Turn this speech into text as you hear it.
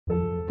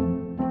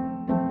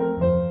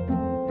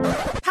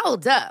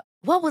Hold up.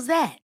 What was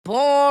that?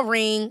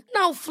 Boring.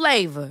 No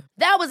flavor.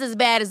 That was as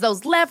bad as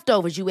those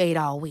leftovers you ate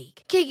all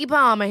week. Keke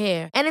Palmer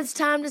here. And it's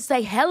time to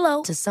say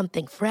hello to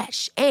something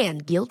fresh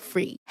and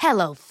guilt-free.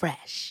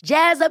 HelloFresh.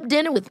 Jazz up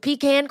dinner with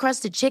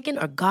pecan-crusted chicken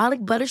or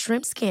garlic butter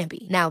shrimp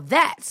scampi. Now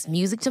that's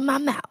music to my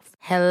mouth.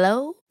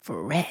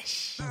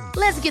 HelloFresh.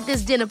 Let's get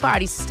this dinner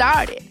party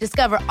started.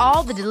 Discover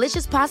all the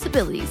delicious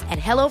possibilities at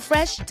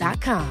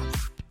HelloFresh.com.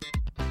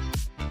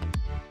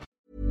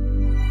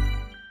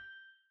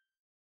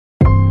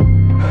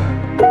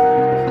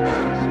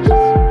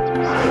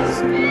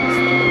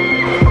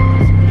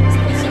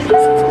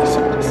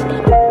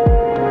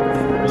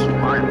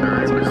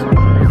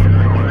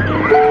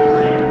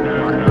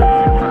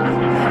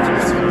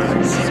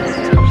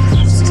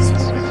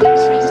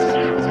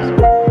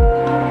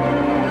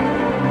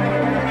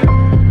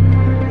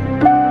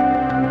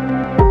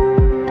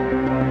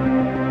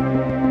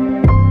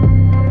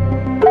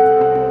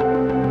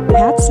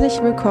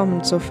 Herzlich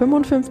willkommen zur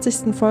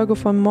 55. Folge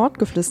von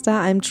Mordgeflüster,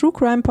 einem True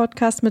Crime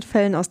Podcast mit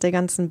Fällen aus der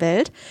ganzen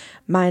Welt.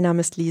 Mein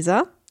Name ist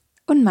Lisa.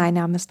 Und mein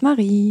Name ist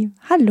Marie.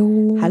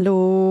 Hallo.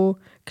 Hallo.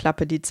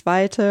 Klappe die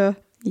zweite.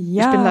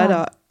 Ja. Ich bin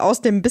leider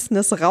aus dem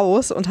Business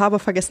raus und habe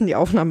vergessen, die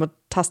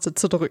Aufnahmetaste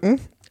zu drücken.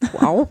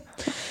 Wow.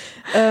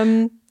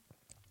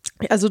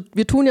 Also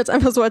wir tun jetzt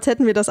einfach so, als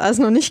hätten wir das alles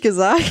noch nicht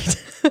gesagt.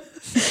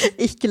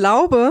 Ich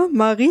glaube,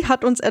 Marie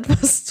hat uns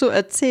etwas zu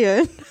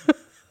erzählen.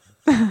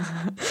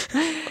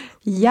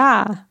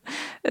 Ja,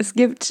 es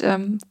gibt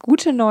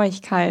gute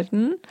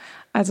Neuigkeiten.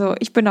 Also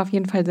ich bin auf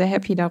jeden Fall sehr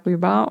happy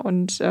darüber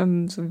und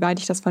soweit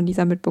ich das von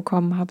Lisa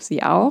mitbekommen habe,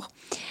 sie auch.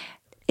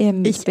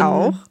 Ich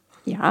auch.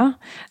 Ja,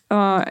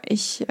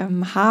 ich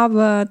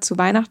habe zu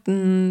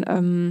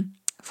Weihnachten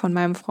von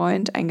meinem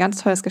Freund ein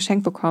ganz tolles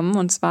Geschenk bekommen,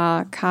 und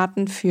zwar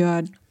Karten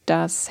für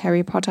das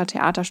Harry Potter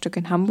Theaterstück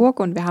in Hamburg,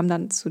 und wir haben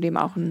dann zudem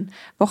auch ein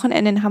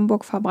Wochenende in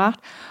Hamburg verbracht.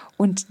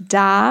 Und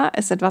da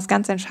ist etwas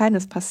ganz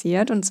Entscheidendes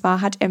passiert, und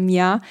zwar hat er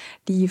mir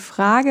die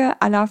Frage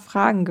aller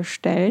Fragen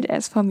gestellt. Er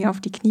ist vor mir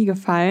auf die Knie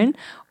gefallen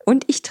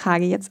und ich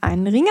trage jetzt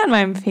einen Ring an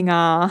meinem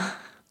Finger.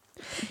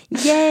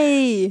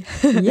 Yay!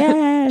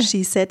 Yeah!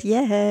 She said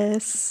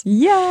yes.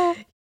 Ja!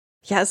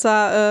 Ja, es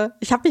war,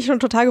 ich habe mich schon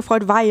total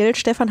gefreut, weil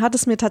Stefan hat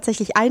es mir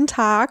tatsächlich einen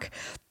Tag,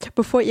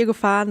 bevor ihr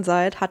gefahren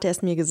seid, hat er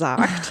es mir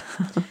gesagt.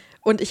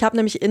 Und ich habe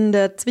nämlich in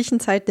der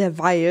Zwischenzeit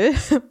derweil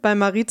bei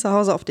Marie zu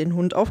Hause auf den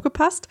Hund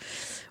aufgepasst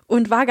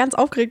und war ganz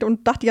aufgeregt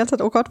und dachte die ganze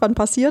Zeit, oh Gott, wann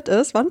passiert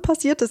es? Wann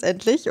passiert es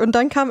endlich? Und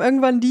dann kam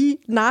irgendwann die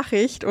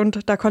Nachricht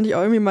und da konnte ich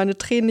auch irgendwie meine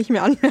Tränen nicht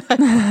mehr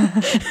anhalten.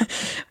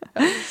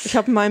 Ich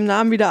habe meinem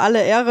Namen wieder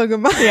alle Ehre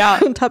gemacht, ja,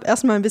 und habe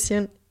erstmal ein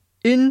bisschen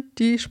in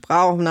die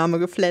Sprachaufnahme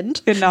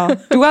geflennt. Genau.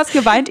 Du hast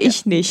geweint,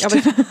 ich nicht.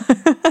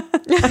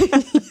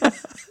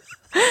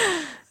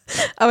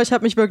 Aber ich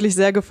habe mich wirklich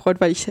sehr gefreut,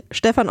 weil ich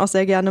Stefan auch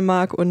sehr gerne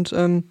mag und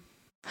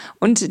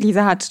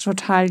Lisa hat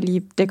total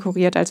lieb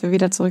dekoriert. Als wir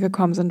wieder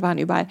zurückgekommen sind, waren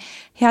überall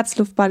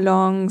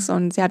Herzluftballons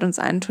und sie hat uns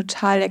einen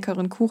total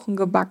leckeren Kuchen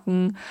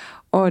gebacken.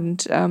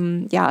 Und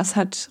ja, es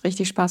hat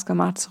richtig Spaß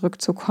gemacht,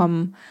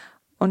 zurückzukommen.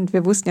 Und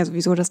wir wussten ja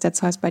sowieso, dass der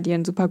Zeus bei dir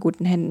in super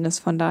guten Händen ist.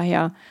 Von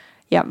daher,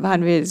 ja,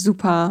 waren wir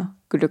super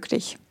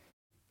glücklich.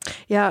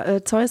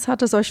 Ja, Zeus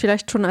hat es euch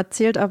vielleicht schon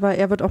erzählt, aber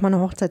er wird auch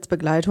meine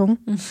Hochzeitsbegleitung.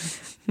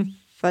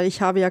 Weil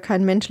ich habe ja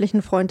keinen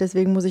menschlichen Freund,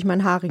 deswegen muss ich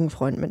meinen haarigen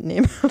Freund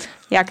mitnehmen.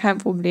 Ja, kein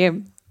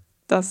Problem.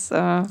 Das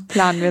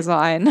planen wir so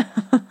ein.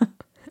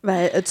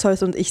 Weil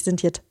Zeus und ich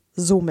sind jetzt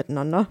so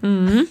miteinander.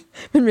 Mhm.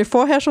 Wenn wir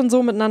vorher schon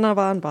so miteinander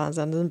waren,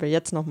 dann sind wir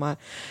jetzt noch mal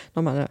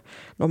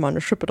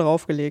eine Schippe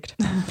draufgelegt.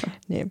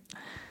 Nee.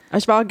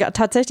 Ich war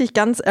tatsächlich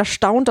ganz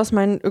erstaunt, dass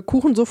mein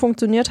Kuchen so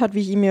funktioniert hat, wie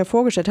ich ihn mir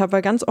vorgestellt habe,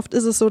 weil ganz oft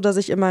ist es so, dass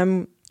ich in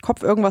meinem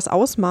Kopf irgendwas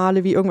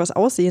ausmale, wie irgendwas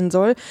aussehen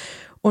soll,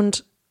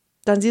 und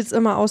dann sieht es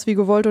immer aus wie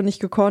gewollt und nicht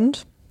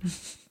gekonnt.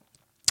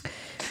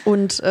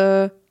 Und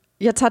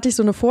jetzt hatte ich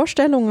so eine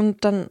Vorstellung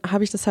und dann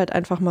habe ich das halt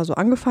einfach mal so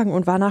angefangen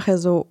und war nachher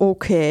so,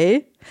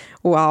 okay,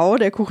 wow,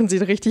 der Kuchen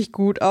sieht richtig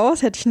gut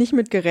aus, hätte ich nicht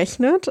mit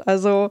gerechnet.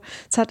 Also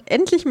es hat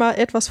endlich mal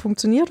etwas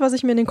funktioniert, was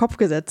ich mir in den Kopf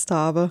gesetzt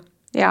habe.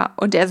 Ja,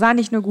 und er sah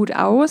nicht nur gut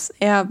aus,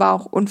 er war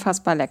auch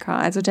unfassbar lecker.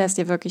 Also der ist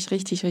dir wirklich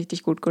richtig,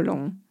 richtig gut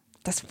gelungen.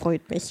 Das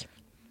freut mich.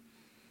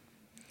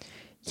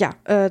 Ja,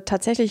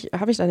 tatsächlich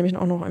habe ich da nämlich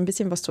auch noch ein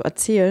bisschen was zu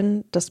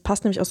erzählen. Das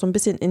passt nämlich auch so ein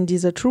bisschen in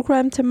diese True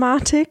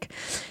Crime-Thematik.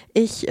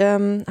 Ich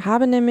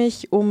habe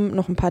nämlich, um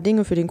noch ein paar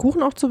Dinge für den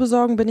Kuchen auch zu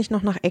besorgen, bin ich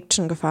noch nach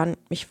Action gefahren.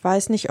 Ich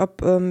weiß nicht,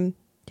 ob,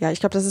 ich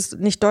glaube, das ist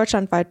nicht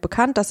deutschlandweit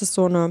bekannt. Das ist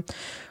so eine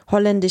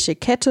holländische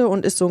Kette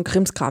und ist so ein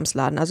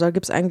Krimskramsladen. Also da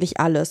gibt es eigentlich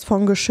alles.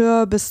 Von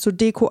Geschirr bis zu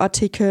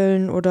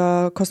Dekoartikeln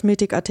oder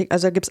Kosmetikartikeln.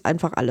 Also da gibt es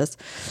einfach alles.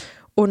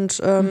 Und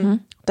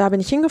da bin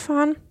ich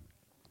hingefahren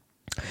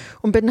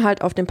und bin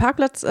halt auf den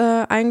Parkplatz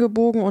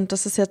eingebogen. Und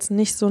das ist jetzt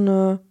nicht so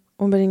eine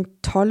unbedingt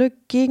tolle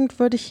Gegend,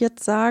 würde ich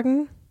jetzt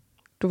sagen.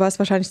 Du weißt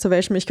wahrscheinlich, zu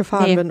welchem ich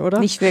gefahren bin, oder?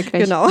 Nicht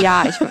wirklich. Genau.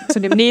 Ja, zu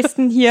dem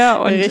nächsten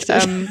hier und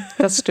Richtig.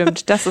 Das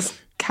stimmt. Das ist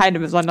keine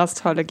besonders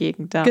tolle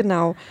Gegend da.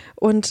 Genau.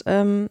 Und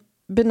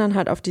bin dann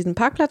halt auf diesen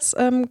Parkplatz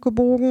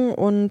gebogen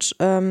und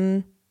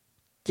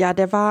ja,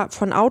 der war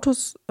von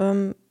Autos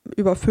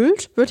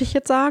überfüllt, würde ich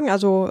jetzt sagen.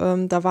 Also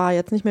da war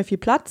jetzt nicht mehr viel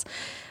Platz.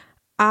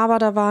 Aber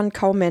da waren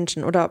kaum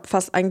Menschen oder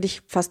fast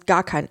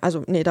gar kein.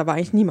 Also nee, da war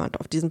eigentlich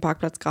niemand auf diesem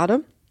Parkplatz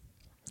gerade.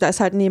 Da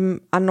ist halt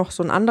nebenan noch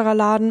so ein anderer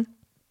Laden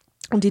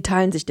und die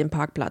teilen sich den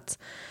Parkplatz.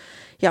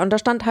 Ja, und da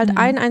stand halt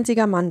ein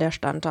einziger Mann, der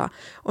stand da.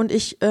 Und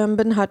ich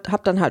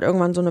hab dann halt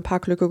irgendwann so eine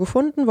Parklücke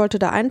gefunden, wollte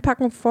da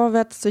einpacken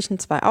vorwärts zwischen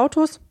 2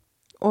 Autos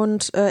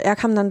und er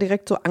kam dann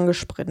direkt so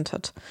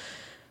angesprintet.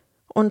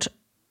 Und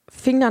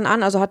fing dann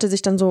an, also hatte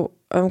sich dann so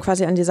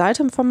quasi an die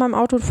Seite von meinem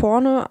Auto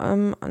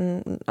vorne,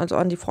 also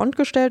an die Front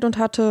gestellt und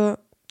hatte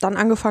dann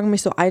angefangen,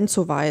 mich so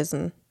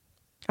einzuweisen.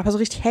 Aber so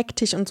richtig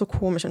hektisch und so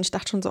komisch. Und ich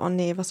dachte schon so, oh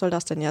nee, was soll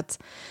das denn jetzt?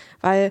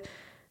 Weil,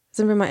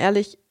 sind wir mal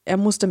ehrlich, er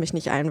musste mich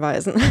nicht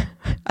einweisen.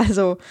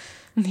 Also,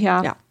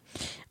 ja.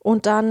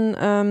 Und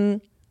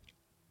dann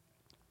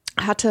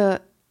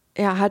hatte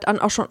er halt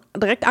auch schon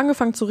direkt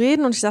angefangen zu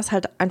reden und ich saß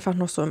halt einfach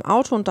noch so im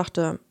Auto und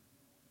dachte,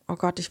 oh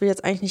Gott, ich will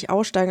jetzt eigentlich nicht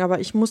aussteigen, aber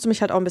ich musste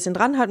mich halt auch ein bisschen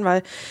dran halten,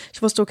 weil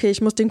ich wusste, okay,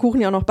 ich muss den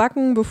Kuchen ja auch noch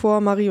backen,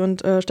 bevor Marie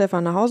und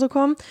Stefan nach Hause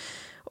kommen.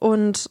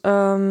 Und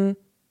dann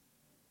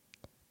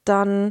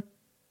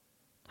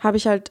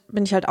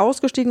bin ich halt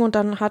ausgestiegen und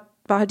dann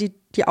war halt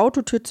die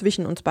Autotür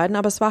zwischen uns beiden,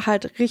 aber es war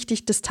halt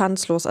richtig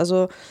distanzlos.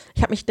 Also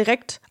ich habe mich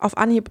direkt auf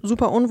Anhieb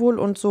super unwohl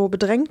und so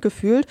bedrängt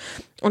gefühlt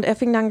und er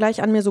fing dann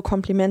gleich an, mir so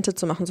Komplimente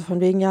zu machen, so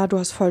von wegen, ja, du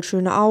hast voll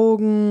schöne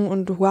Augen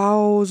und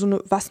wow,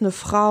 was eine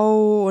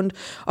Frau und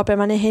ob er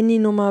meine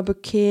Handynummer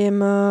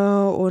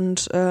bekäme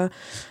und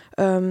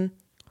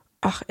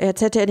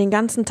jetzt hätte er den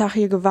ganzen Tag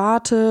hier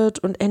gewartet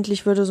und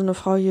endlich würde so eine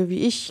Frau hier wie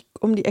ich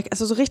um die Ecke,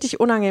 also so richtig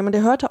unangenehm und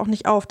der hörte auch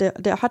nicht auf,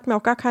 der hat mir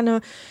auch gar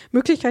keine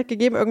Möglichkeit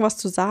gegeben, irgendwas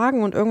zu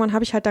sagen und irgendwann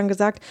habe ich halt dann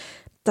gesagt,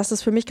 dass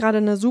es für mich gerade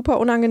eine super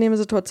unangenehme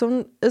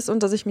Situation ist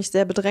und dass ich mich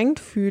sehr bedrängt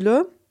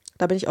fühle.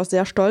 Da bin ich auch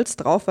sehr stolz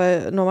drauf,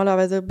 weil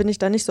normalerweise bin ich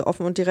da nicht so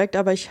offen und direkt,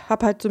 aber ich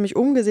habe halt so mich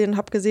umgesehen und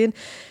habe gesehen,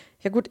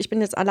 ja gut, ich bin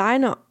jetzt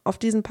alleine auf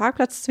diesem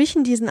Parkplatz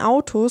zwischen diesen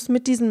Autos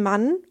mit diesem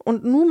Mann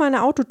und nur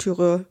meine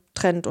Autotüre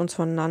trennt uns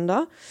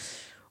voneinander.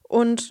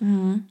 Und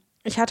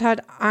ich hatte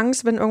halt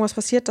Angst, wenn irgendwas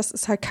passiert, dass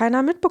es halt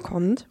keiner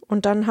mitbekommt.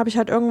 Und dann habe ich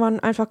halt irgendwann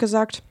einfach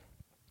gesagt,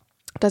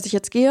 dass ich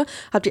jetzt gehe,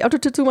 habe die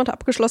Autotür zugemacht,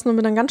 abgeschlossen und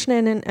bin dann ganz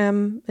schnell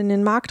in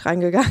den Markt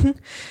reingegangen.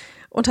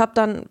 Und habe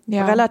dann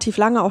relativ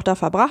lange auch da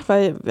verbracht,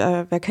 weil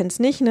wer kennt's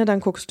nicht, ne?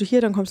 Dann guckst du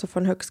hier, dann kommst du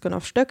von Höcksken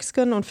auf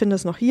Stöcksken und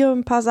findest noch hier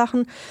ein paar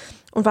Sachen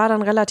und war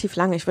dann relativ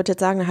lange, ich würde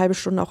jetzt sagen eine halbe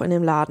Stunde auch in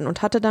dem Laden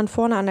und hatte dann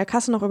vorne an der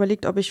Kasse noch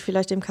überlegt, ob ich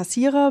vielleicht dem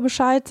Kassierer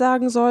Bescheid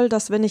sagen soll,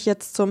 dass wenn ich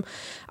jetzt zum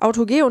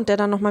Auto gehe und der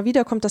dann nochmal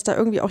wiederkommt, dass da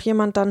irgendwie auch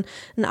jemand dann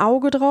ein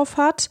Auge drauf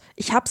hat.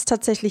 Ich habe es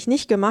tatsächlich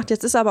nicht gemacht,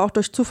 jetzt ist aber auch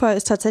durch Zufall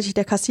ist tatsächlich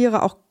der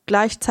Kassierer auch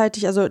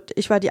gleichzeitig, also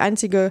ich war die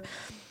einzige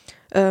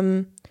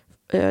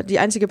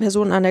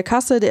Person an der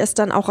Kasse, der ist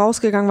dann auch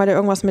rausgegangen, weil er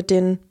irgendwas mit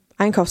den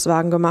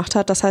Einkaufswagen gemacht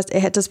hat. Das heißt,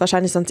 er hätte es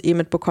wahrscheinlich sonst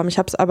mitbekommen. Ich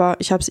habe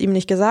es ihm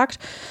nicht gesagt.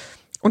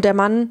 Und der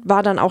Mann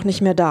war dann auch nicht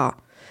mehr da.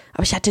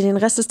 Aber ich hatte den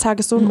Rest des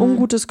Tages so ein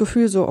ungutes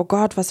Gefühl, so, oh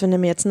Gott, was, wenn er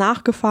mir jetzt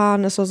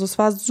nachgefahren ist. Also es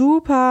war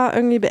super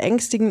irgendwie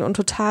beängstigend und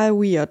total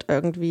weird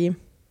irgendwie.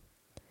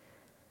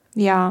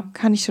 Ja,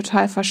 kann ich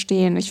total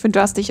verstehen. Ich finde,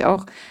 du hast dich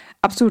auch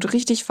absolut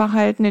richtig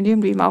verhalten,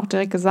 indem du ihm auch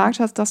direkt gesagt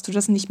hast, dass du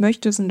das nicht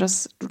möchtest und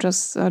dass du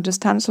das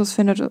distanzlos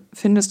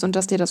findest und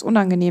dass dir das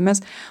unangenehm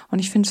ist. Und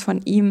ich finde es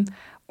von ihm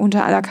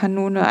unter aller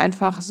Kanone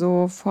einfach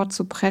so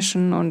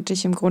vorzupreschen und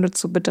dich im Grunde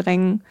zu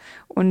bedrängen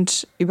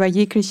und über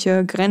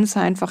jegliche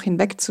Grenze einfach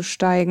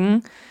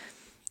hinwegzusteigen.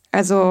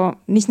 Also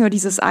nicht nur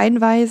dieses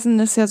Einweisen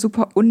ist ja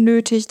super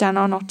unnötig, dann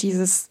auch noch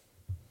dieses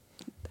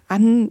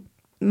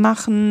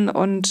Anmachen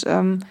und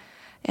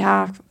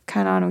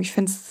keine Ahnung, ich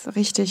finde es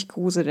richtig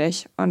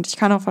gruselig. Und ich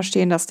kann auch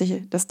verstehen, dass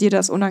dir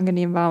das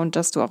unangenehm war und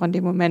dass du auch in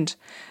dem Moment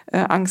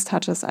Angst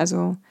hattest.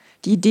 Also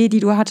die Idee, die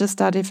du hattest,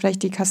 da dir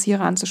vielleicht die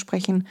Kassierer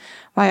anzusprechen,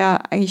 war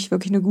ja eigentlich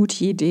wirklich eine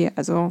gute Idee.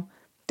 Also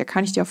da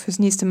kann ich dir auch fürs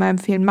nächste Mal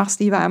empfehlen, mach's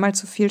lieber einmal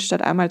zu viel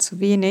statt einmal zu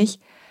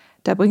wenig.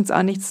 Da bringt es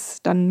auch nichts,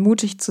 dann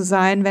mutig zu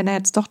sein, wenn er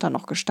jetzt doch da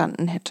noch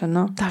gestanden hätte.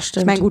 Ne? Das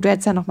stimmt. Ich meine, gut, du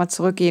hättest ja nochmal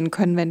zurückgehen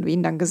können, wenn du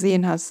ihn dann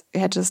gesehen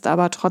hättest,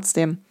 aber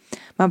trotzdem.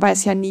 Man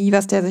weiß ja nie,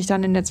 was der sich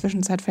dann in der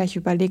Zwischenzeit vielleicht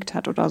überlegt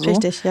hat oder so.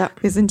 Richtig, ja.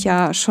 Wir sind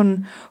ja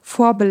schon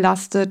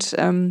vorbelastet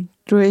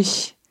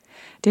durch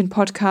den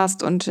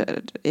Podcast und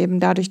eben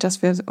dadurch,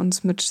 dass wir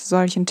uns mit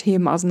solchen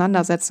Themen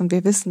auseinandersetzen. Und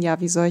wir wissen ja,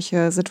 wie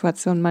solche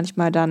Situationen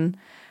manchmal dann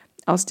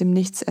aus dem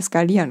Nichts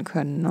eskalieren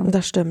können. Ne?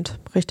 Das stimmt,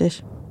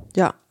 richtig.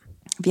 Ja.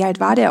 Wie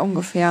alt war der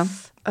ungefähr?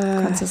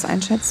 Kannst du das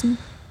einschätzen?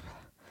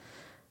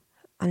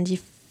 An die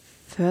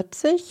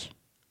 40?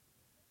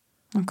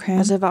 Okay.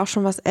 Also er war auch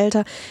schon was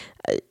älter.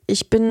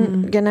 Ich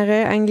bin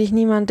generell eigentlich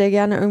niemand, der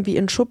gerne irgendwie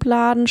in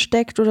Schubladen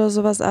steckt oder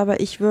sowas,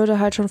 aber ich würde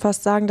halt schon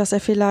fast sagen, dass er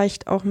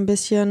vielleicht auch ein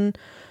bisschen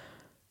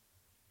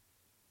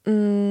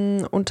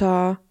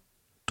unter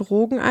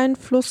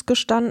Drogeneinfluss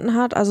gestanden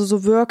hat. Also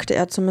so wirkte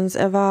er zumindest.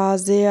 Er war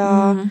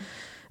sehr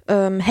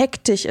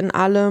hektisch in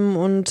allem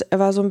und er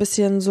war so ein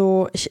bisschen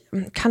so, ich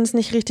kann es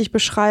nicht richtig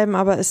beschreiben,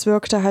 aber es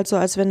wirkte halt so,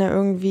 als wenn er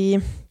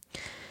irgendwie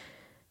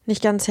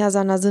nicht ganz Herr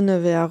seiner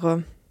Sinne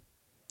wäre.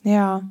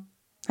 Ja,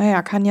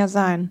 Naja, kann ja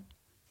sein.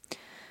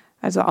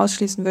 Also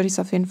ausschließen würde ich es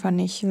auf jeden Fall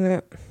nicht.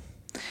 Nö.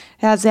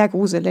 Ja, sehr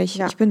gruselig.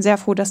 Ja. Ich bin sehr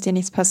froh, dass dir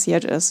nichts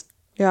passiert ist.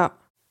 Ja,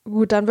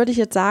 gut, dann würde ich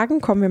jetzt sagen,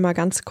 kommen wir mal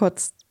ganz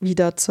kurz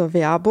wieder zur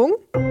Werbung.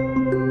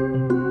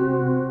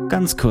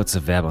 Ganz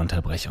kurze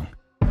Werbeunterbrechung.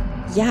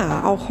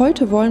 Ja, auch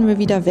heute wollen wir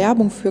wieder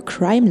Werbung für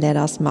Crime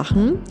Ladders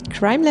machen.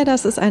 Crime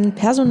Ladders ist ein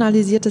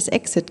personalisiertes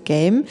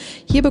Exit-Game.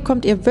 Hier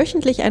bekommt ihr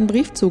wöchentlich einen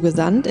Brief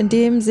zugesandt, in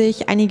dem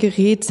sich einige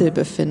Rätsel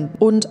befinden.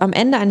 Und am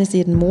Ende eines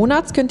jeden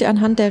Monats könnt ihr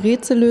anhand der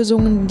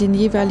Rätsellösungen den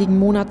jeweiligen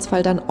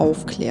Monatsfall dann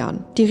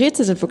aufklären. Die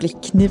Rätsel sind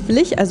wirklich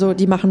knifflig, also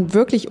die machen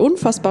wirklich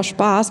unfassbar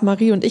Spaß.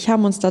 Marie und ich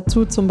haben uns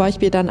dazu zum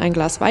Beispiel dann ein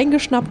Glas Wein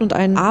geschnappt und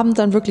einen Abend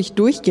dann wirklich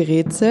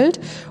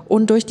durchgerätselt.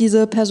 Und durch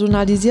diese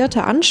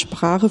personalisierte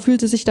Ansprache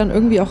fühlt es sich dann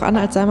irgendwie auch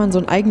an, als sei man so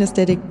ein eigenes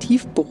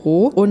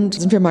Detektivbüro. Und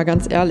sind wir mal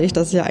ganz ehrlich,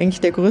 das ist ja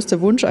eigentlich der größte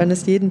Wunsch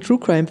eines jeden True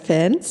Crime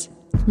Fans.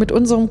 Mit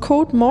unserem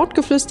Code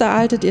Mordgeflüster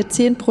erhaltet ihr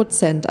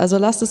 10%, also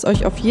lasst es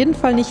euch auf jeden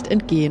Fall nicht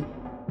entgehen.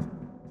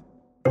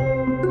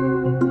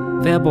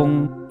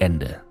 Werbung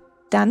Ende.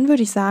 Dann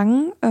würde ich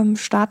sagen,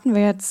 starten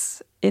wir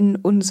jetzt in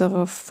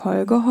unsere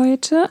Folge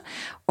heute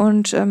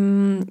und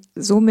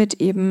somit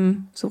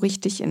eben so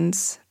richtig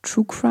ins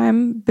True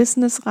Crime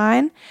Business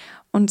rein.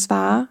 Und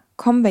zwar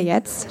kommen wir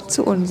jetzt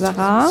zu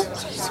unserer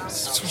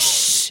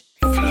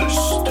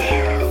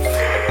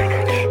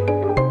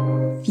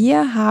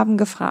Wir haben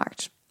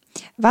gefragt.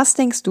 Was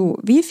denkst du,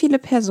 wie viele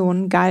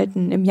Personen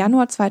galten im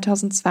Januar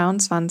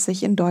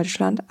 2022 in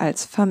Deutschland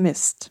als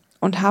vermisst?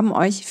 Und haben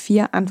euch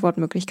 4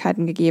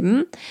 Antwortmöglichkeiten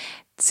gegeben.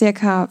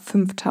 Circa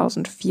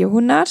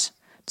 5.400,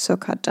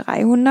 circa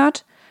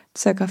 300,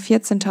 circa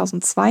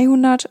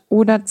 14.200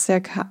 oder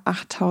circa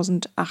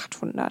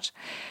 8.800.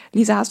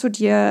 Lisa, hast du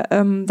dir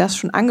das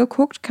schon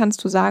angeguckt?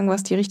 Kannst du sagen,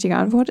 was die richtige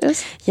Antwort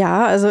ist?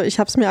 Ja, also ich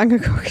habe es mir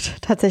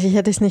angeguckt. Tatsächlich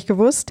hätte ich es nicht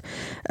gewusst.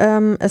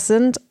 Es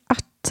sind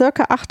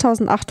circa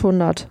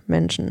 8.800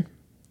 Menschen.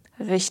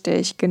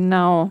 Richtig,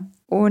 genau.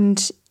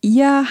 Und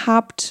ihr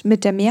habt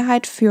mit der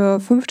Mehrheit für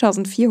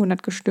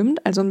 5.400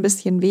 gestimmt, also ein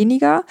bisschen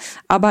weniger.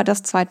 Aber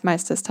das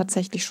zweitmeiste ist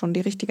tatsächlich schon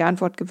die richtige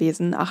Antwort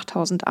gewesen,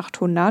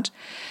 8.800.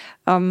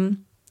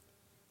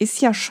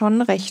 Ist ja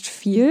schon recht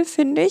viel,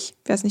 finde ich.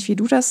 Ich weiß nicht, wie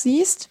du das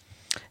siehst.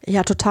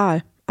 Ja,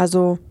 total.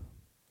 Also,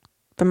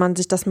 wenn man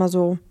sich das mal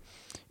so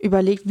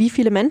überlegt, wie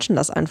viele Menschen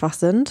das einfach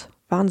sind,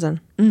 Wahnsinn.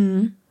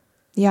 Mhm.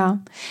 Ja,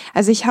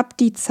 also ich habe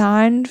die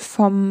Zahlen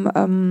von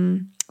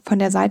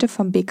der Seite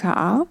vom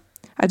BKA,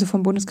 also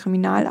vom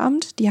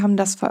Bundeskriminalamt, die haben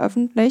das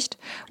veröffentlicht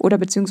oder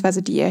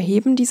beziehungsweise die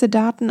erheben diese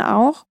Daten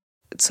auch.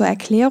 Zur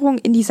Erklärung,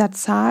 in dieser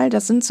Zahl,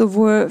 das sind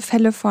sowohl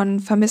Fälle von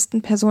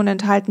vermissten Personen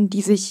enthalten,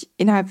 die sich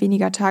innerhalb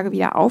weniger Tage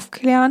wieder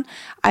aufklären,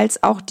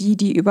 als auch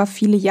die über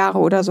viele Jahre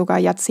oder sogar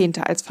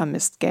Jahrzehnte als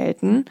vermisst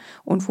gelten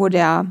und wo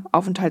der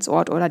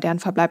Aufenthaltsort oder deren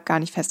Verbleib gar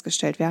nicht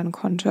festgestellt werden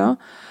konnte.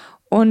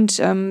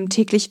 Und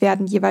täglich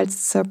werden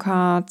jeweils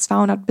ca.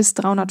 200 bis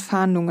 300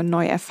 Fahndungen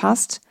neu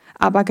erfasst,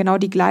 aber genau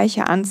die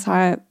gleiche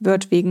Anzahl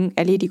wird wegen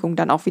Erledigung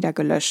dann auch wieder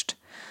gelöscht.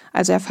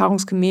 Also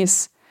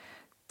erfahrungsgemäß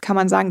kann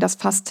man sagen, dass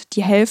fast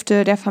die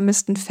Hälfte der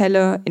vermissten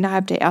Fälle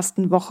innerhalb der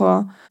ersten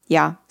Woche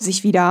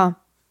sich wieder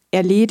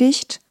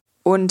erledigt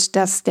und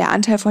dass der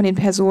Anteil von den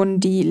Personen,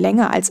 die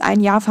länger als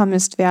ein Jahr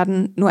vermisst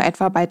werden, nur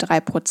etwa bei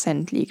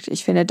 3% liegt.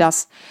 Ich finde,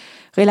 das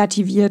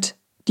relativiert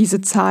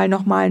diese Zahl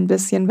nochmal ein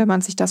bisschen, wenn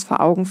man sich das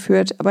vor Augen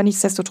führt. Aber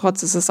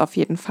nichtsdestotrotz ist es auf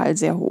jeden Fall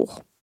sehr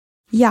hoch.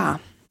 Ja,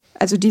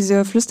 also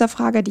diese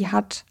Flüsterfrage, die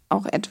hat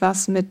auch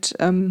etwas mit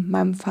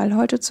meinem Fall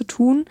heute zu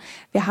tun.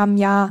 Wir haben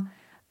ja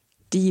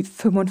die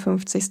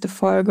 55.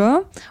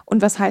 Folge.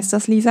 Und was heißt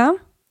das, Lisa?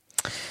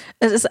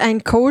 Es ist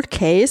ein Cold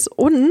Case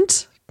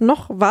und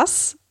noch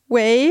was,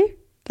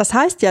 das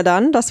heißt ja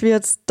dann, dass wir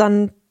jetzt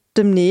dann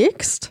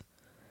demnächst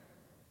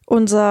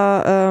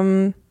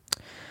unseren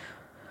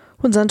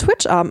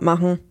Twitch-Abend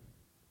machen.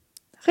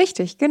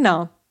 Richtig,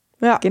 genau.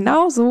 Ja.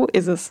 Genau so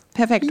ist es.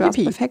 Perfekt, du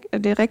Yippie. hast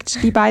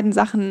direkt die beiden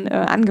Sachen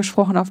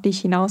angesprochen, auf die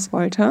ich hinaus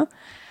wollte.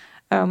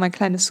 Mein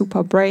kleines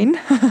Superbrain.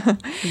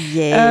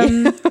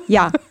 Yay.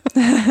 Ja.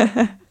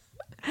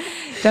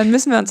 Dann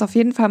müssen wir uns auf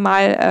jeden Fall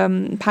mal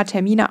ein paar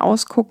Termine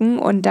ausgucken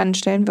und dann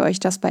stellen wir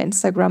euch das bei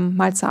Instagram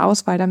mal zur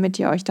Auswahl, damit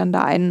ihr euch dann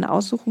da einen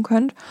aussuchen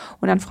könnt.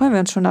 Und dann freuen wir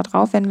uns schon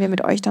darauf, wenn wir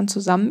mit euch dann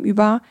zusammen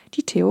über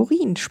die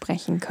Theorien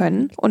sprechen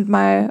können und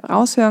mal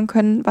raushören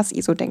können, was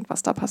ihr so denkt,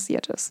 was da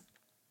passiert ist.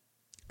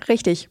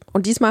 Richtig.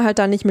 Und diesmal halt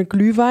dann nicht mit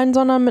Glühwein,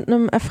 sondern mit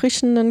einem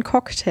erfrischenden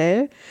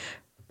Cocktail.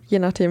 Je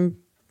nachdem,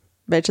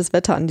 welches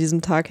Wetter an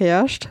diesem Tag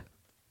herrscht.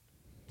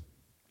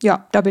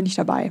 Ja, da bin ich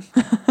dabei.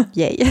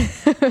 Yay.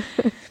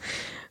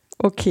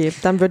 Okay,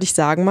 dann würde ich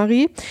sagen,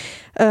 Marie,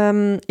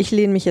 ich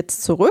lehne mich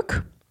jetzt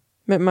zurück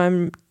mit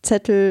meinem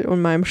Zettel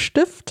und meinem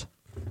Stift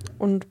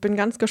und bin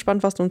ganz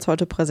gespannt, was du uns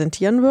heute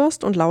präsentieren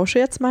wirst und lausche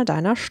jetzt mal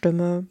deiner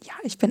Stimme. Ja,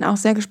 ich bin auch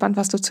sehr gespannt,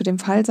 was du zu dem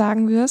Fall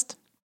sagen wirst.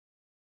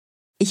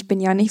 Ich bin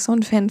ja nicht so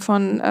ein Fan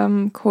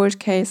von Cold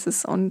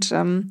Cases und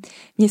mir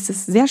ist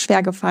es sehr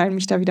schwer gefallen,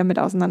 mich da wieder mit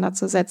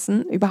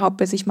auseinanderzusetzen. Überhaupt,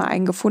 bis ich mal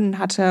einen gefunden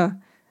hatte,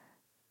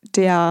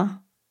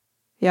 der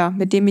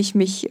mit dem ich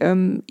mich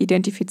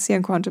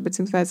identifizieren konnte,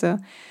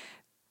 beziehungsweise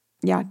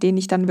den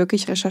ich dann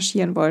wirklich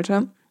recherchieren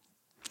wollte.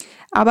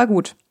 Aber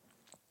gut,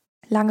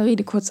 lange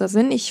Rede, kurzer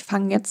Sinn, ich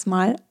fange jetzt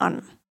mal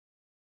an.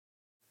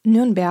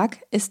 Nürnberg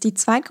ist die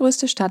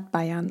zweitgrößte Stadt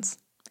Bayerns.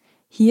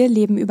 Hier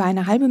leben über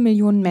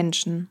 500.000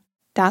 Menschen.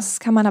 Das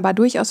kann man aber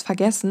durchaus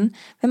vergessen,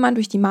 wenn man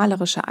durch die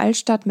malerische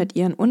Altstadt mit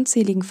ihren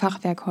unzähligen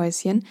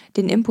Fachwerkhäuschen,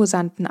 den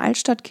imposanten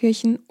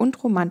Altstadtkirchen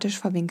und romantisch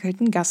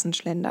verwinkelten Gassen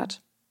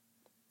schlendert.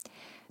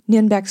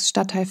 Nürnbergs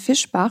Stadtteil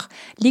Fischbach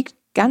liegt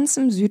ganz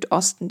im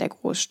Südosten der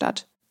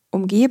Großstadt,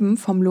 umgeben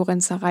vom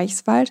Lorenzer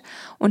Reichswald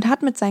und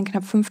hat mit seinen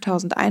knapp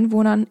 5.000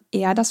 Einwohnern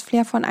eher das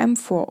Flair von einem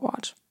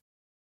Vorort.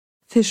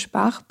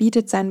 Fischbach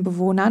bietet seinen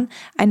Bewohnern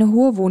eine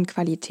hohe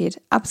Wohnqualität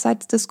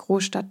abseits des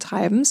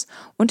Großstadttreibens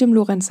und im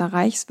Lorenzer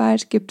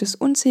Reichswald gibt es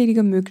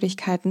unzählige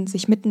Möglichkeiten,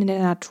 sich mitten in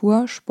der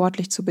Natur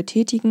sportlich zu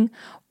betätigen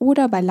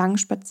oder bei langen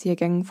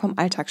Spaziergängen vom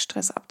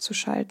Alltagsstress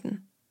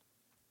abzuschalten.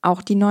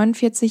 Auch die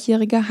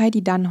 49-jährige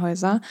Heidi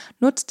Dannhäuser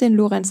nutzt den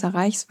Lorenzer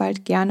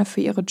Reichswald gerne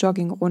für ihre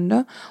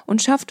Joggingrunde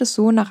und schafft es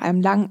so, nach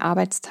einem langen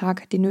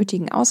Arbeitstag den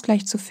nötigen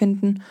Ausgleich zu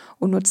finden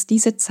und nutzt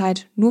diese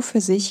Zeit nur für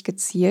sich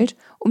gezielt,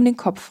 um den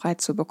Kopf frei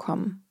zu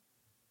bekommen.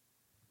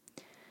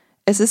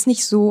 Es ist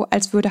nicht so,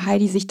 als würde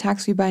Heidi sich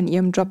tagsüber in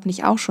ihrem Job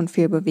nicht auch schon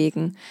viel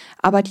bewegen,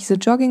 aber diese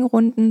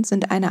Joggingrunden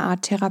sind eine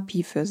Art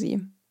Therapie für sie.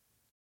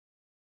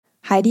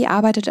 Heidi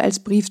arbeitet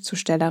als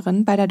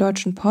Briefzustellerin bei der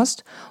Deutschen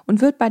Post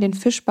und wird bei den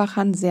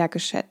Fischbachern sehr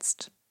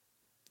geschätzt.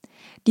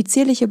 Die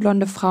zierliche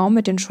blonde Frau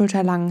mit den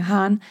schulterlangen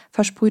Haaren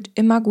versprüht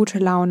immer gute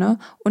Laune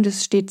und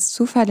ist stets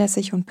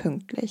zuverlässig und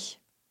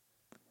pünktlich.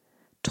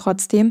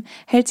 Trotzdem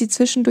hält sie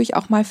zwischendurch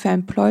auch mal für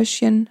ein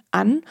Pläuschchen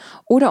an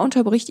oder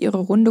unterbricht ihre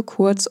Runde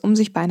kurz, um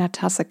sich bei einer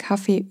Tasse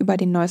Kaffee über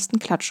den neuesten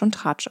Klatsch und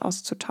Tratsch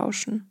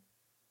auszutauschen.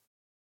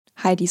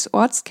 Heidis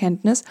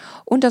Ortskenntnis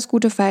und das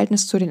gute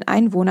Verhältnis zu den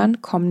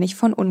Einwohnern kommen nicht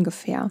von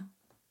ungefähr.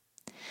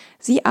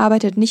 Sie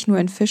arbeitet nicht nur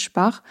in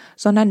Fischbach,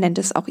 sondern nennt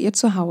es auch ihr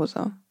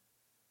Zuhause.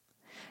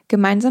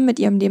 Gemeinsam mit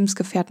ihrem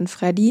Lebensgefährten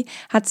Freddy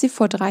hat sie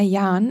vor 3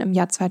 Jahren, im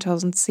Jahr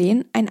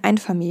 2010, ein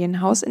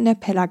Einfamilienhaus in der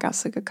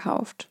Pellergasse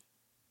gekauft.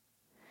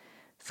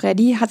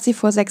 Freddy hat sie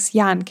vor 6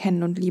 Jahren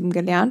kennen und lieben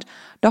gelernt,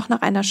 doch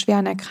nach einer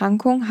schweren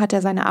Erkrankung hat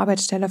er seine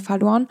Arbeitsstelle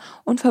verloren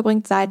und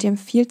verbringt seitdem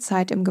viel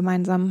Zeit im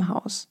gemeinsamen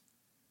Haus.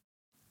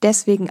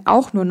 Deswegen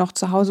auch nur noch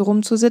zu Hause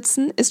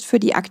rumzusitzen, ist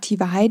für die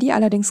aktive Heidi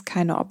allerdings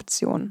keine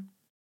Option.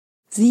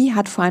 Sie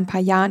hat vor ein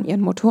paar Jahren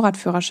ihren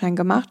Motorradführerschein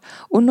gemacht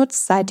und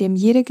nutzt seitdem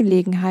jede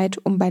Gelegenheit,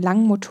 um bei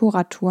langen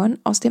Motorradtouren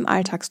aus dem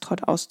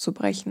Alltagstrott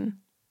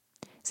auszubrechen.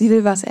 Sie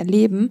will was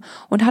erleben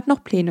und hat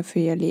noch Pläne für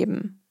ihr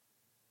Leben.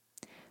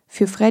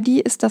 Für Freddy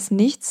ist das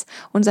nichts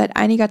und seit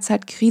einiger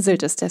Zeit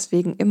kriselt es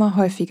deswegen immer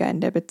häufiger in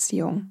der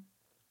Beziehung.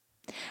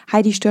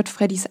 Heidi stört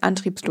Freddys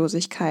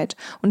Antriebslosigkeit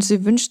und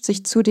sie wünscht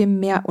sich zudem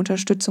mehr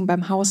Unterstützung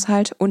beim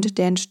Haushalt und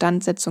der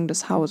Instandsetzung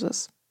des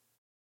Hauses.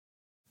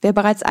 Wer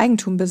bereits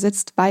Eigentum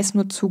besitzt, weiß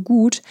nur zu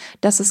gut,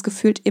 dass es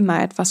gefühlt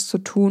immer etwas zu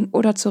tun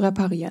oder zu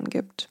reparieren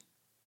gibt.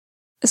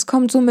 Es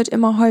kommt somit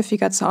immer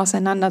häufiger zu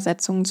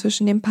Auseinandersetzungen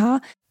zwischen dem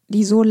Paar,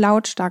 die so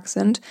lautstark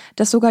sind,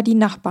 dass sogar die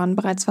Nachbarn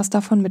bereits was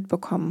davon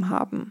mitbekommen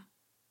haben.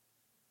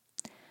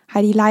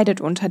 Heidi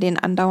leidet unter den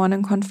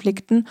andauernden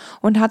Konflikten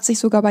und hat sich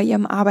sogar bei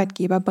ihrem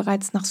Arbeitgeber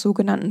bereits nach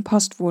sogenannten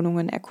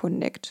Postwohnungen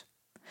erkundigt.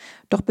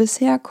 Doch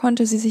bisher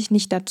konnte sie sich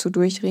nicht dazu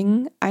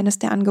durchringen, eines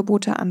der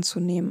Angebote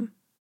anzunehmen.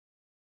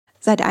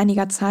 Seit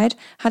einiger Zeit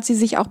hat sie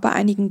sich auch bei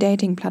einigen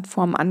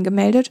Dating-Plattformen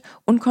angemeldet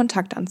und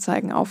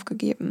Kontaktanzeigen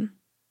aufgegeben.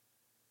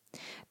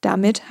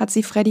 Damit hat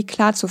sie Freddy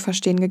klar zu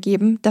verstehen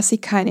gegeben, dass sie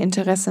kein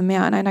Interesse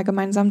mehr an einer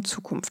gemeinsamen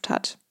Zukunft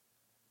hat.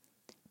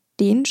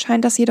 Den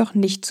scheint das jedoch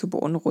nicht zu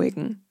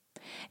beunruhigen.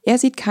 Er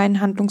sieht keinen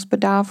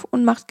Handlungsbedarf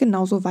und macht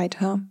genauso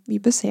weiter wie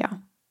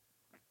bisher.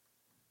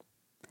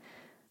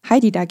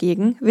 Heidi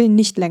dagegen will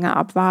nicht länger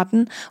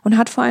abwarten und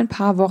hat vor ein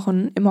paar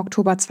Wochen im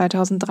Oktober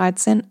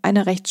 2013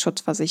 eine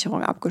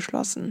Rechtsschutzversicherung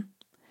abgeschlossen.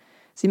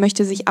 Sie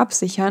möchte sich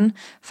absichern,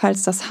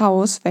 falls das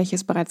Haus,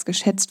 welches bereits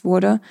geschätzt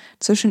wurde,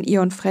 zwischen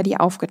ihr und Freddy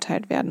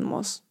aufgeteilt werden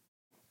muss.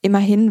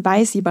 Immerhin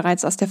weiß sie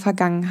bereits aus der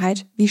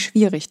Vergangenheit, wie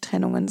schwierig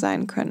Trennungen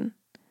sein können.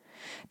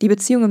 Die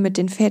Beziehungen mit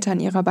den Vätern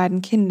ihrer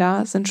beiden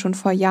Kinder sind schon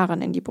vor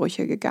Jahren in die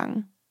Brüche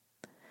gegangen.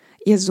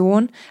 Ihr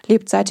Sohn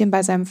lebt seitdem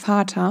bei seinem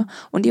Vater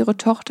und ihre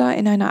Tochter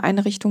in einer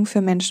Einrichtung für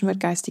Menschen mit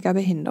geistiger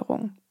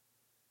Behinderung.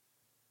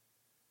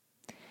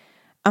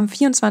 Am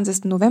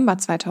 24. November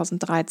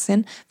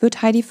 2013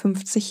 wird Heidi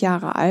 50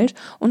 Jahre alt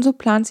und so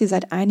plant sie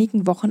seit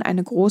einigen Wochen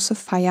eine große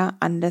Feier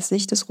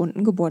anlässlich des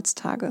runden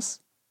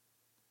Geburtstages.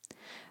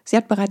 Sie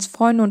hat bereits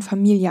Freunde und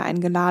Familie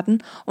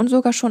eingeladen und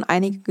sogar schon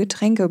einige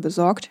Getränke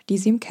besorgt, die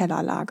sie im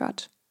Keller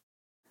lagert.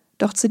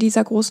 Doch zu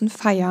dieser großen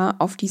Feier,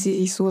 auf die sie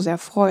sich so sehr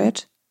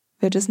freut,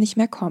 wird es nicht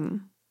mehr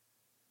kommen.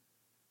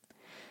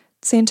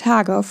 10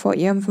 Tage vor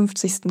ihrem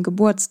 50.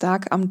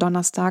 Geburtstag, am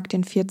Donnerstag,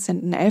 den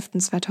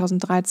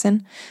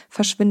 14.11.2013,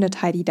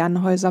 verschwindet Heidi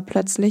Dannhäuser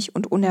plötzlich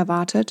und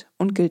unerwartet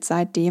und gilt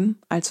seitdem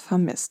als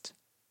vermisst.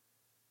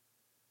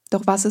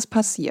 Doch was ist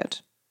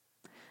passiert?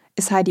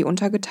 Ist Heidi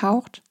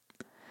untergetaucht?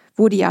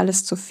 Wurde ihr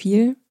alles zu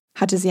viel?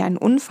 Hatte sie einen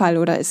Unfall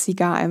oder ist sie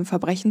gar einem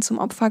Verbrechen zum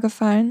Opfer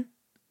gefallen?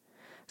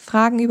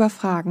 Fragen über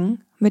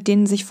Fragen, mit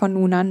denen sich von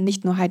nun an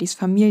nicht nur Heidis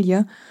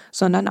Familie,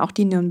 sondern auch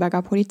die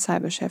Nürnberger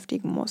Polizei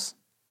beschäftigen muss.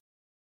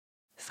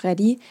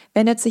 Freddy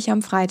wendet sich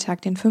am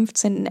Freitag, den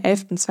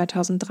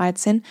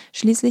 15.11.2013,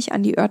 schließlich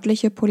an die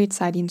örtliche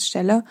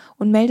Polizeidienststelle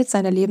und meldet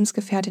seine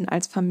Lebensgefährtin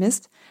als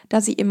vermisst,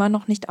 da sie immer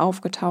noch nicht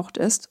aufgetaucht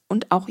ist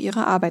und auch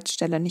ihre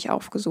Arbeitsstelle nicht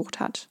aufgesucht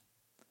hat.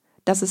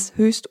 Das ist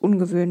höchst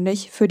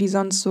ungewöhnlich für die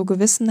sonst so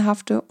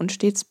gewissenhafte und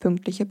stets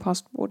pünktliche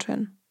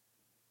Postbotin.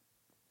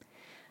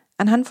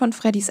 Anhand von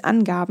Freddys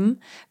Angaben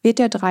wird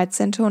der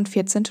 13. und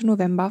 14.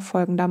 November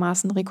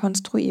folgendermaßen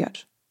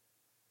rekonstruiert.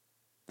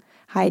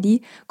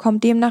 Heidi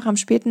kommt demnach am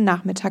späten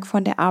Nachmittag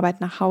von der Arbeit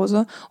nach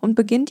Hause und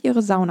beginnt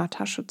ihre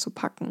Saunatasche zu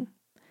packen.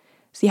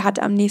 Sie hat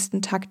am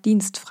nächsten Tag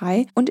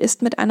dienstfrei und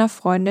ist mit einer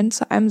Freundin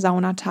zu einem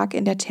Saunatag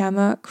in der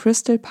Therme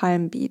Crystal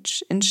Palm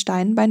Beach in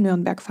Stein bei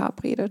Nürnberg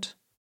verabredet.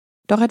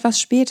 Doch etwas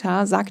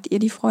später sagt ihr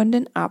die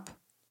Freundin ab.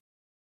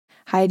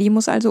 Heidi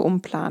muss also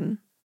umplanen.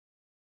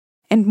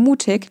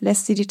 Entmutigt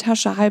lässt sie die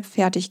Tasche halb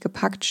fertig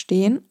gepackt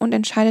stehen und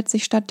entscheidet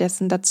sich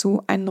stattdessen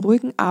dazu, einen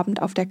ruhigen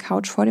Abend auf der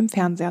Couch vor dem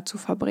Fernseher zu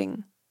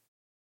verbringen.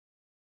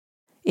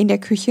 In der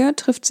Küche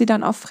trifft sie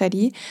dann auf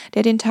Freddy,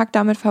 der den Tag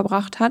damit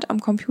verbracht hat, am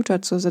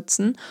Computer zu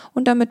sitzen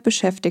und damit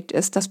beschäftigt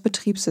ist, das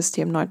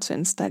Betriebssystem neu zu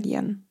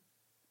installieren.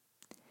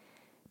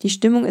 Die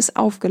Stimmung ist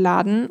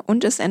aufgeladen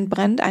und es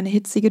entbrennt eine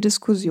hitzige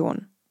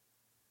Diskussion.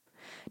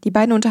 Die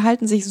beiden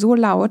unterhalten sich so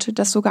laut,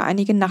 dass sogar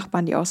einige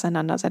Nachbarn die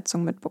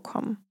Auseinandersetzung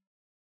mitbekommen.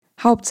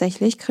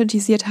 Hauptsächlich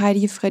kritisiert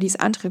Heidi Freddys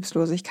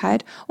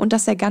Antriebslosigkeit und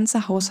dass der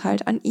ganze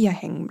Haushalt an ihr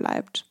hängen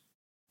bleibt.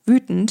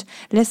 Wütend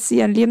lässt sie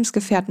ihren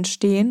Lebensgefährten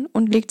stehen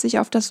und legt sich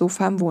auf das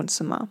Sofa im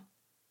Wohnzimmer.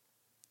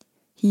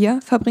 Hier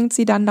verbringt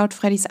sie dann laut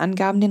Freddys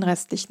Angaben den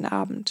restlichen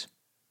Abend.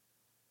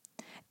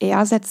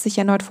 Er setzt sich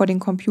erneut vor den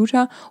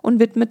Computer und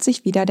widmet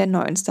sich wieder der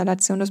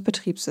Neuinstallation des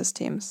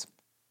Betriebssystems.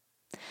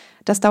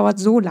 Das dauert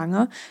so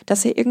lange,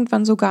 dass er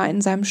irgendwann sogar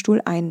in seinem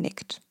Stuhl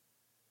einnickt.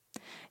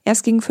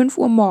 Erst gegen 5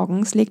 Uhr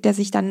morgens legt er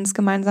sich dann ins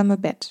gemeinsame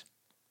Bett.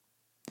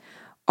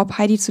 Ob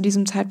Heidi zu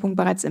diesem Zeitpunkt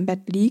bereits im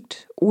Bett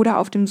liegt oder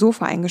auf dem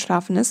Sofa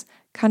eingeschlafen ist,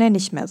 kann er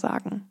nicht mehr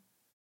sagen.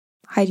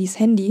 Heidis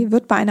Handy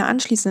wird bei einer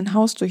anschließenden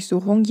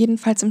Hausdurchsuchung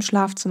jedenfalls im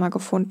Schlafzimmer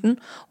gefunden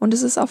und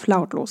es ist auf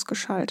lautlos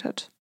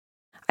geschaltet.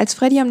 Als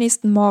Freddy am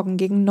nächsten Morgen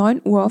gegen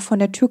 9 Uhr von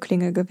der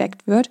Türklingel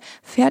geweckt wird,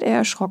 fährt er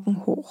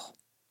erschrocken hoch.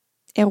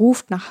 Er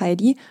ruft nach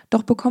Heidi,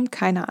 doch bekommt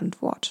keine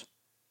Antwort.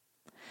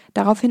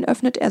 Daraufhin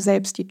öffnet er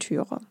selbst die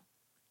Türe.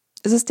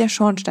 Es ist der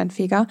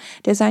Schornsteinfeger,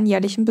 der seinen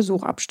jährlichen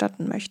Besuch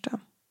abstatten möchte.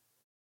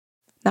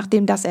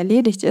 Nachdem das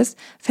erledigt ist,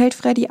 fällt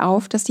Freddy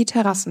auf, dass die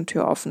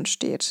Terrassentür offen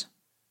steht.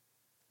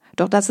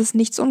 Doch das ist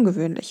nichts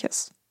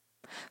Ungewöhnliches.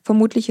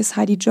 Vermutlich ist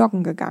Heidi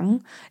joggen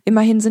gegangen,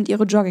 immerhin sind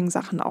ihre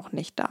Joggingsachen auch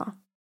nicht da.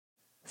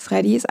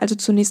 Freddy ist also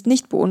zunächst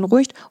nicht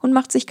beunruhigt und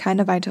macht sich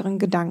keine weiteren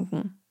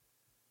Gedanken.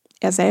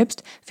 Er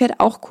selbst fährt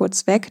auch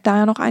kurz weg, da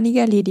er noch einige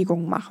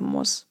Erledigungen machen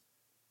muss.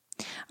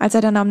 Als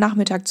er dann am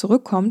Nachmittag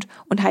zurückkommt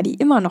und Heidi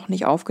immer noch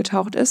nicht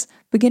aufgetaucht ist,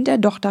 beginnt er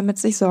doch damit,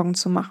 sich Sorgen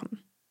zu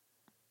machen.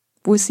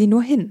 Wo ist sie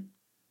nur hin?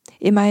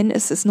 Immerhin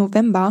ist es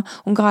November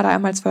und gerade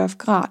einmal 12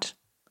 Grad.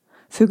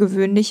 Für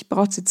gewöhnlich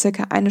braucht sie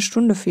circa 1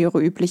 Stunde für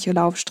ihre übliche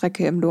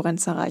Laufstrecke im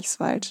Lorenzer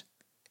Reichswald.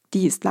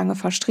 Die ist lange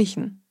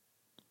verstrichen.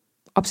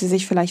 Ob sie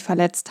sich vielleicht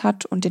verletzt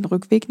hat und den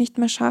Rückweg nicht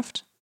mehr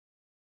schafft?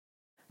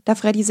 Da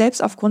Freddy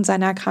selbst aufgrund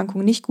seiner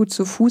Erkrankung nicht gut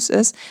zu Fuß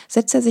ist,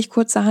 setzt er sich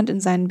kurzerhand in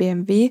seinen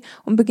BMW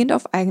und beginnt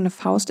auf eigene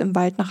Faust im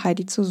Wald nach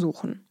Heidi zu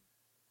suchen.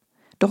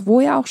 Doch wo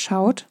er auch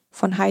schaut,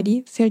 von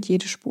Heidi fehlt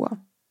jede Spur.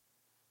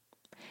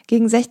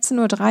 Gegen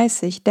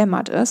 16:30 Uhr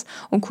dämmert es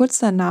und kurz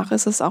danach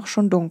ist es auch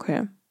schon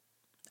dunkel.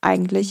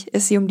 Eigentlich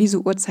ist sie um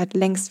diese Uhrzeit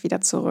längst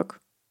wieder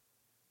zurück.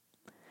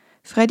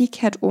 Freddy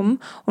kehrt um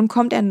und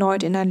kommt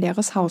erneut in ein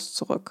leeres Haus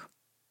zurück.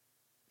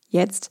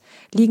 Jetzt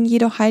liegen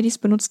jedoch Heidis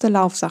benutzte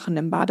Laufsachen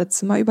im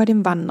Badezimmer über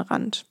dem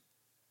Wannenrand.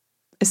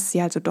 Ist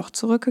sie also doch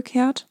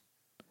zurückgekehrt?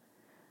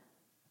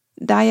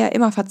 Da er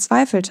immer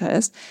verzweifelter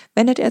ist,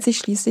 wendet er sich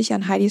schließlich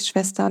an Heidis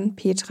Schwestern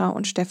Petra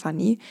und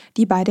Stefanie,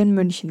 die beide in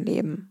München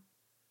leben.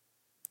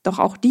 Doch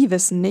auch die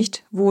wissen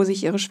nicht, wo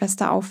sich ihre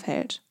Schwester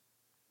aufhält.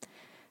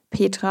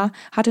 Petra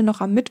hatte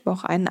noch am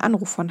Mittwoch einen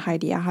Anruf von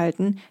Heidi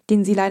erhalten,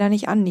 den sie leider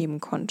nicht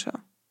annehmen konnte.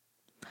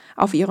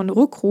 Auf ihren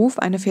Rückruf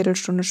eine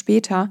Viertelstunde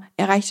später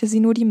erreichte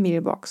sie nur die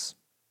Mailbox.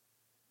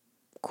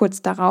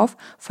 Kurz darauf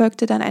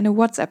folgte dann eine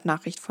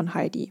WhatsApp-Nachricht von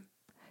Heidi.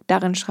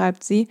 Darin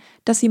schreibt sie,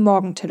 dass sie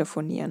morgen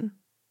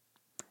telefonieren.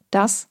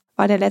 Das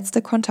war der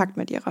letzte Kontakt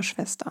mit ihrer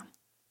Schwester.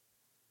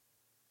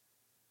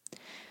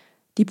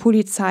 Die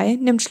Polizei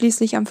nimmt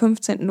schließlich am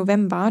 15.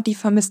 November die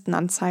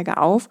Vermisstenanzeige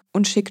auf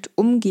und schickt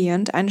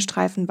umgehend einen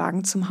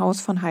Streifenwagen zum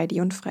Haus von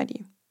Heidi und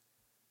Freddy.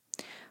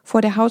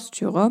 Vor der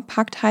Haustüre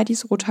parkt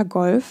Heidis roter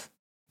Golf.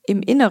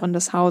 Im Inneren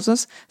des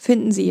Hauses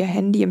finden sie ihr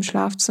Handy im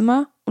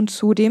Schlafzimmer und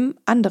zudem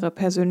andere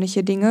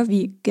persönliche Dinge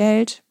wie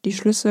Geld, die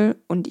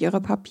Schlüssel und ihre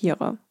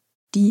Papiere.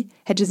 Die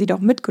hätte sie doch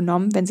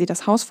mitgenommen, wenn sie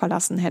das Haus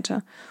verlassen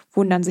hätte,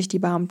 wundern sich die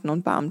Beamten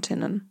und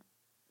Beamtinnen.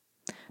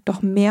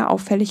 Doch mehr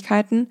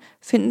Auffälligkeiten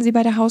finden sie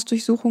bei der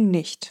Hausdurchsuchung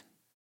nicht.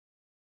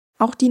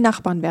 Auch die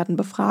Nachbarn werden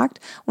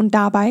befragt und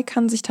dabei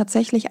kann sich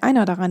tatsächlich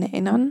einer daran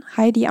erinnern,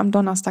 Heidi am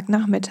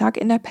Donnerstagnachmittag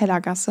in der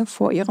Pellergasse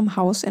vor ihrem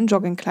Haus in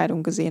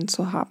Joggingkleidung gesehen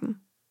zu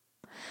haben.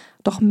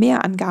 Doch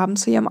mehr Angaben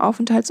zu ihrem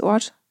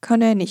Aufenthaltsort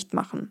könne er nicht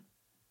machen.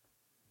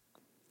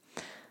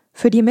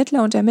 Für die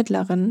Ermittler und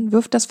Ermittlerinnen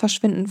wirft das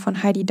Verschwinden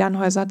von Heidi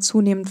Dannhäuser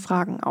zunehmend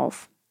Fragen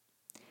auf.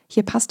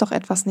 Hier passt doch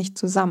etwas nicht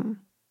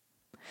zusammen.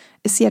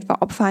 Ist sie etwa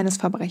Opfer eines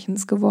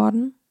Verbrechens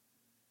geworden?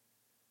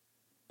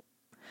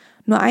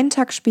 Nur einen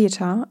Tag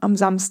später, am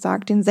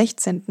Samstag, den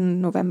 16.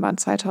 November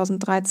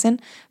 2013,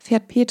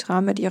 fährt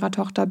Petra mit ihrer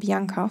Tochter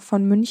Bianca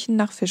von München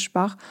nach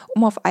Fischbach,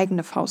 um auf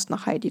eigene Faust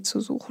nach Heidi zu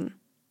suchen.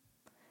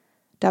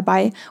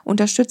 Dabei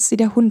unterstützt sie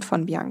der Hund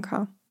von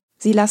Bianca.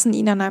 Sie lassen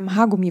ihn an einem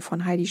Haargummi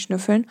von Heidi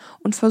schnüffeln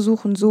und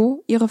versuchen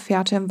so, ihre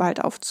Fährte im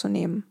Wald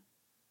aufzunehmen.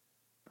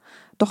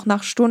 Doch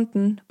nach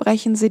Stunden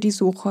brechen sie die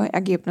Suche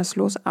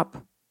ergebnislos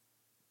ab.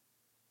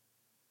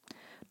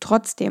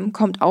 Trotzdem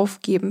kommt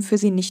Aufgeben für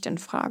sie nicht in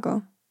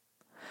Frage.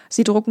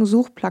 Sie drucken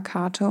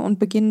Suchplakate und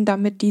beginnen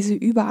damit, diese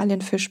überall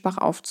in Fischbach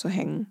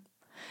aufzuhängen,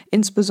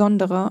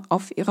 insbesondere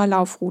auf ihrer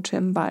Laufroute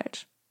im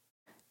Wald.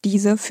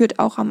 Diese führt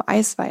auch am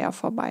Eisweiher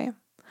vorbei,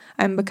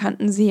 einem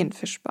bekannten See in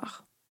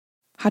Fischbach.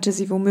 Hatte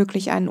sie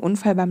womöglich einen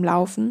Unfall beim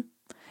Laufen?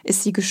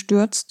 Ist sie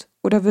gestürzt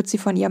oder wird sie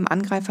von ihrem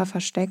Angreifer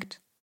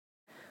versteckt?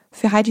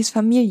 Für Heidis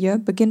Familie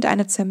beginnt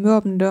eine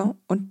zermürbende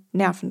und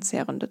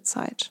nervenzehrende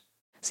Zeit.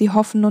 Sie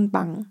hoffen und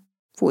bangen.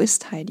 Wo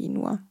ist Heidi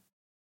nur?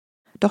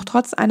 Doch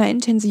trotz einer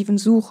intensiven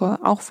Suche,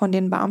 auch von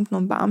den Beamten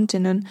und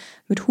Beamtinnen,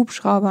 mit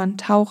Hubschraubern,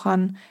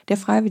 Tauchern, der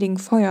Freiwilligen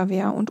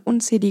Feuerwehr und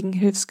unzähligen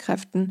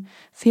Hilfskräften,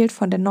 fehlt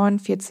von der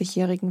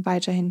 49-Jährigen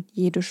weiterhin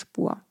jede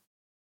Spur.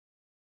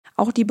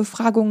 Auch die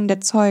Befragungen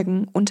der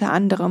Zeugen, unter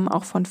anderem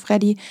auch von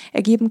Freddy,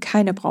 ergeben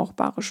keine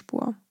brauchbare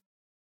Spur.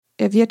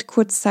 Er wird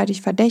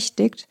kurzzeitig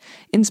verdächtigt,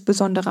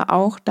 insbesondere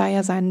auch, da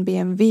er seinen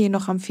BMW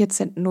noch am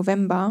 14.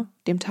 November,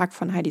 dem Tag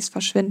von Heidis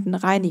Verschwinden,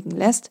 reinigen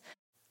lässt.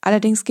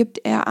 Allerdings gibt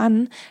er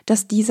an,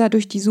 dass dieser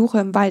durch die Suche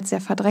im Wald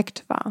sehr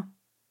verdreckt war.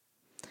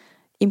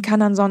 Ihm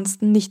kann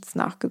ansonsten nichts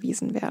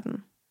nachgewiesen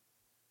werden.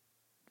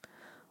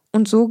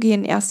 Und so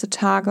gehen erste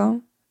Tage,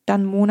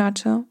 dann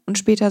Monate und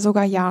später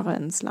sogar Jahre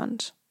ins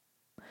Land.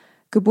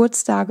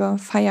 Geburtstage,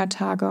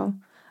 Feiertage,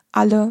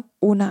 alle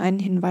ohne einen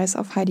Hinweis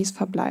auf Heidis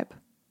Verbleib.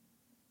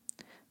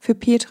 Für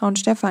Petra und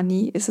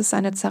Stefanie ist es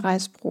eine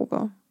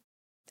Zerreißprobe.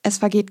 Es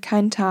vergeht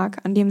kein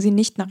Tag, an dem sie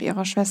nicht nach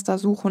ihrer Schwester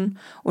suchen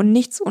und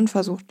nichts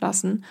unversucht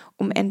lassen,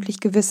 um endlich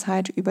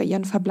Gewissheit über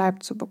ihren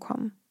Verbleib zu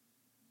bekommen.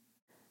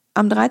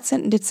 Am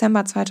 13.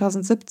 Dezember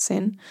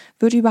 2017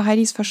 wird über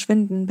Heidis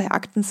Verschwinden bei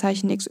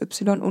Aktenzeichen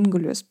XY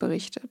ungelöst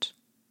berichtet.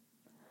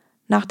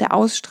 Nach der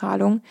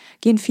Ausstrahlung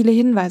gehen viele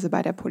Hinweise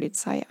bei der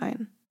Polizei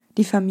ein.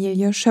 Die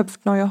Familie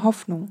schöpft neue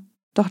Hoffnung,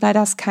 doch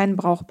leider ist kein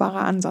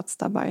brauchbarer Ansatz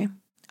dabei.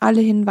 Alle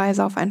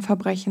Hinweise auf ein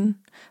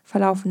Verbrechen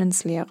verlaufen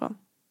ins Leere.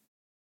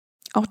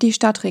 Auch die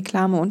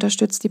Stadtreklame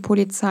unterstützt die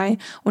Polizei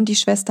und die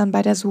Schwestern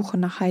bei der Suche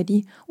nach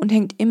Heidi und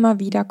hängt immer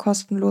wieder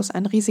kostenlos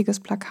ein riesiges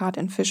Plakat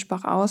in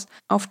Fischbach aus,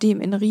 auf dem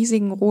in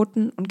riesigen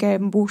roten und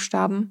gelben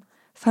Buchstaben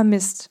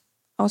 »Vermisst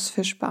aus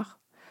Fischbach.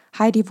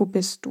 Heidi, wo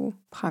bist du?«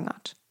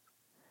 prangert.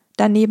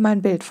 Daneben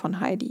ein Bild von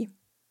Heidi.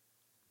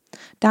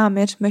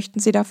 Damit möchten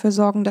sie dafür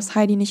sorgen, dass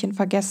Heidi nicht in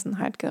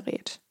Vergessenheit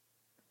gerät.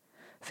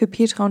 Für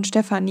Petra und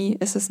Stefanie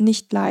ist es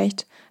nicht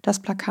leicht, das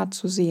Plakat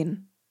zu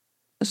sehen.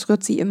 Es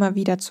rührt sie immer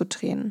wieder zu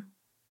Tränen.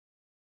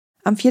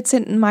 Am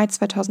 14. Mai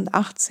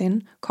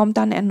 2018 kommt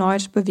dann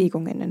erneut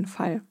Bewegung in den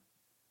Fall.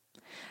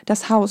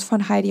 Das Haus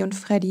von Heidi und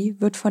Freddy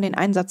wird von den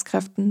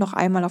Einsatzkräften noch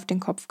einmal auf den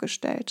Kopf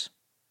gestellt.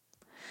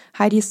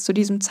 Heidi ist zu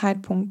diesem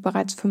Zeitpunkt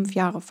bereits 5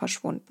 Jahre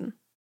verschwunden.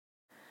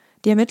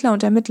 Die Ermittler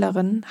und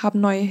Ermittlerinnen haben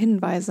neue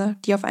Hinweise,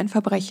 die auf ein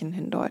Verbrechen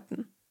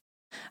hindeuten.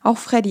 Auch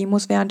Freddy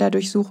muss während der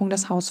Durchsuchung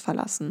das Haus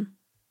verlassen.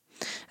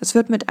 Es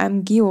wird mit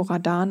einem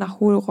Georadar nach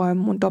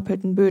Hohlräumen und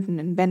doppelten Böden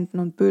in Wänden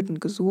und Böden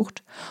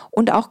gesucht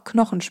und auch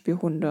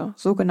Knochenspürhunde,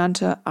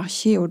 sogenannte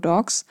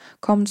Archaeodogs,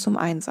 kommen zum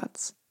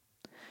Einsatz.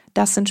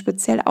 Das sind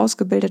speziell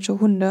ausgebildete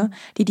Hunde,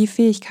 die die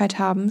Fähigkeit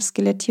haben,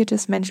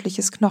 skelettiertes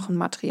menschliches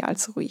Knochenmaterial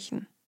zu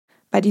riechen.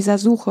 Bei dieser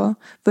Suche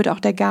wird auch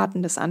der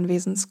Garten des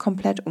Anwesens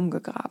komplett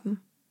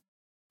umgegraben.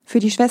 Für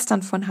die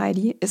Schwestern von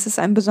Heidi ist es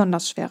ein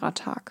besonders schwerer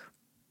Tag.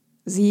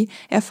 Sie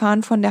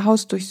erfahren von der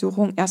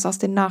Hausdurchsuchung erst aus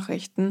den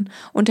Nachrichten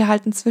und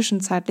erhalten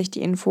zwischenzeitlich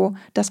die Info,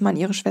 dass man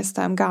ihre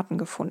Schwester im Garten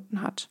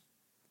gefunden hat.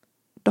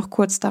 Doch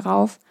kurz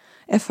darauf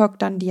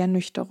erfolgt dann die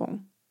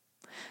Ernüchterung.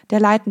 Der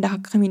leitende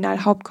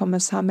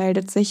Kriminalhauptkommissar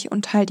meldet sich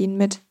und teilt ihnen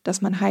mit,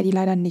 dass man Heidi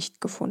leider nicht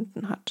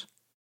gefunden hat.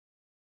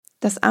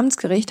 Das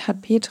Amtsgericht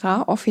hat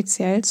Petra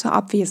offiziell zur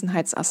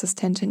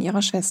Abwesenheitsassistentin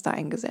ihrer Schwester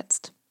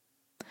eingesetzt.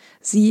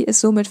 Sie ist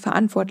somit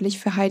verantwortlich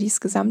für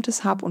Heidis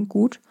gesamtes Hab und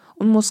Gut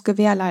und muss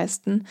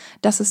gewährleisten,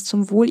 dass es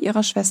zum Wohl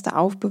ihrer Schwester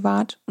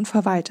aufbewahrt und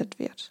verwaltet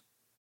wird.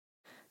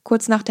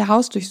 Kurz nach der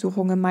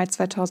Hausdurchsuchung im Mai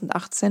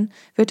 2018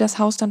 wird das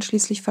Haus dann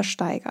schließlich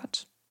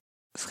versteigert.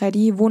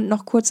 Freddy wohnt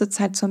noch kurze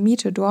Zeit zur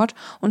Miete dort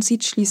und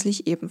zieht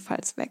schließlich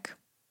ebenfalls weg.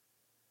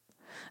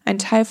 Ein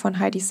Teil von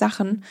Heidis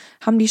Sachen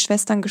haben die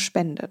Schwestern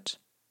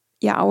gespendet.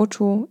 Ihr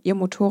Auto, ihr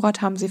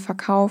Motorrad haben sie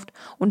verkauft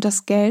und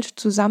das Geld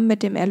zusammen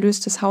mit dem Erlös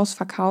des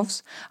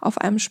Hausverkaufs auf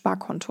einem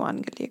Sparkonto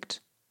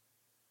angelegt.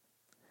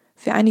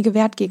 Für einige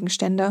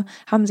Wertgegenstände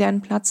haben sie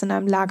einen Platz in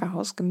einem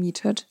Lagerhaus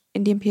gemietet,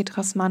 in dem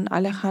Petras Mann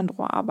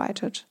Alejandro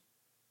arbeitet.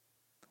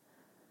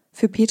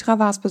 Für Petra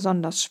war es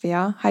besonders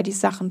schwer, Heidis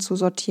Sachen zu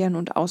sortieren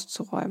und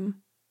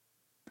auszuräumen.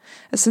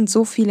 Es sind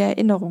so viele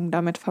Erinnerungen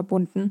damit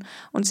verbunden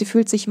und sie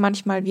fühlt sich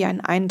manchmal wie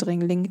ein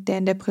Eindringling, der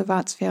in der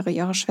Privatsphäre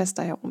ihrer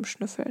Schwester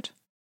herumschnüffelt.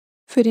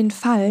 Für den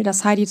Fall,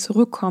 dass Heidi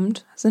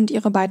zurückkommt, sind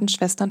ihre beiden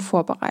Schwestern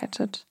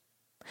vorbereitet.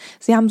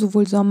 Sie haben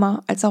sowohl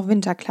Sommer- als auch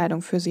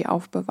Winterkleidung für sie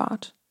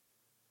aufbewahrt.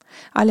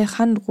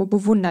 Alejandro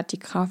bewundert die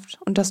Kraft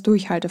und das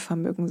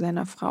Durchhaltevermögen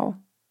seiner Frau.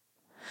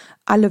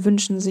 Alle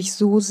wünschen sich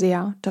so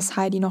sehr, dass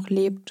Heidi noch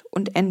lebt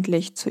und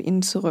endlich zu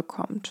ihnen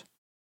zurückkommt.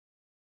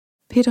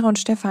 Petra und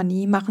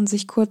Stefanie machen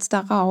sich kurz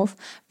darauf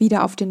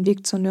wieder auf den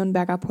Weg zur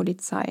Nürnberger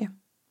Polizei.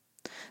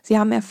 Sie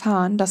haben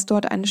erfahren, dass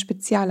dort eine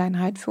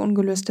Spezialeinheit für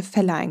ungelöste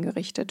Fälle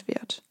eingerichtet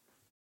wird.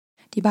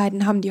 Die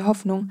beiden haben die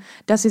Hoffnung,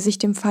 dass sie sich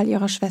dem Fall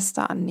ihrer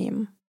Schwester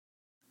annehmen.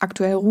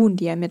 Aktuell ruhen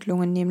die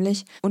Ermittlungen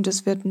nämlich und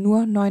es wird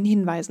nur 9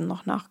 Hinweisen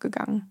noch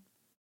nachgegangen.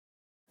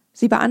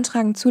 Sie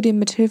beantragen zudem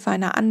mithilfe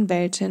einer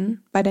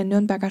Anwältin bei der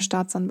Nürnberger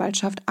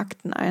Staatsanwaltschaft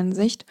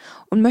Akteneinsicht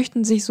und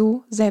möchten sich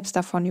so selbst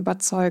davon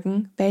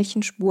überzeugen,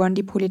 welchen Spuren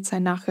die Polizei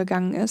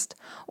nachgegangen ist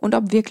und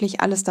ob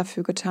wirklich alles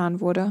dafür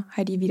getan wurde,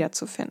 Heidi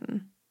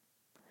wiederzufinden.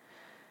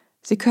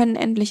 Sie können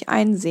endlich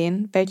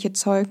einsehen, welche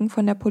Zeugen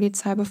von der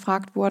Polizei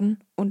befragt wurden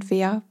und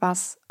wer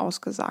was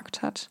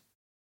ausgesagt hat.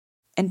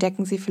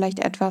 Entdecken Sie vielleicht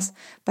etwas,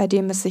 bei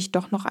dem es sich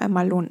doch noch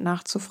einmal lohnt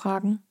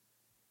nachzufragen?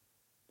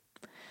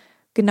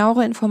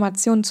 Genauere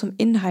Informationen zum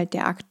Inhalt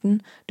der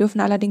Akten dürfen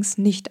allerdings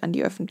nicht an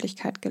die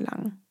Öffentlichkeit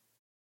gelangen.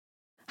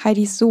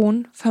 Heidis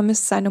Sohn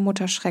vermisst seine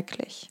Mutter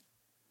schrecklich.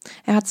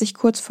 Er hat sich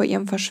kurz vor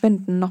ihrem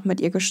Verschwinden noch mit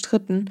ihr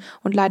gestritten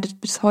und leidet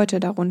bis heute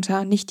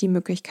darunter, nicht die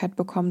Möglichkeit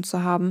bekommen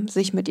zu haben,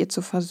 sich mit ihr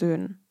zu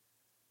versöhnen.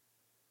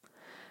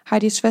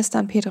 Heidis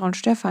Schwestern Petra und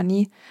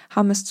Stefanie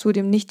haben es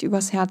zudem nicht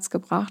übers Herz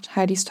gebracht,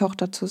 Heidis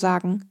Tochter zu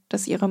sagen,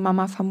 dass ihre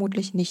Mama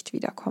vermutlich nicht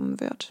wiederkommen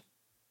wird.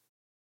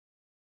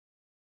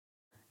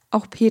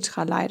 Auch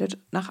Petra leidet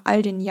nach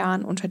all den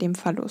Jahren unter dem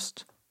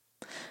Verlust.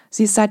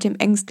 Sie ist seitdem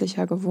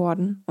ängstlicher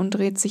geworden und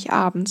dreht sich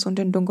abends und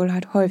in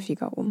Dunkelheit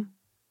häufiger um.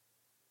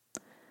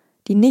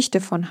 Die Nichte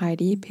von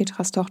Heidi,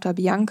 Petras Tochter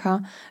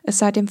Bianca, ist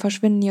seit dem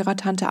Verschwinden ihrer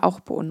Tante auch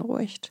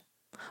beunruhigt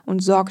und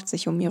sorgt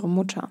sich um ihre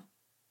Mutter.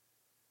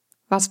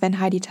 Was, wenn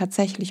Heidi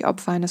tatsächlich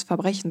Opfer eines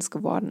Verbrechens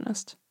geworden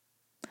ist?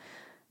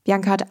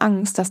 Bianca hat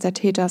Angst, dass der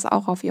Täter es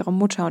auch auf ihre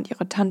Mutter und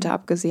ihre Tante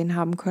abgesehen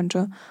haben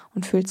könnte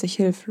und fühlt sich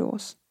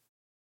hilflos.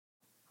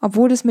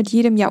 Obwohl es mit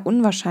jedem Jahr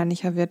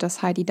unwahrscheinlicher wird,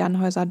 dass Heidi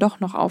Dannhäuser doch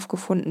noch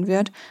aufgefunden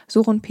wird,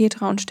 suchen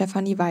Petra und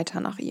Stefanie weiter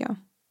nach ihr.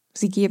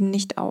 Sie geben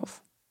nicht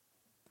auf.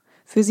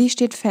 Für sie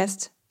steht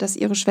fest, dass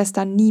ihre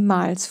Schwester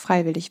niemals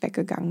freiwillig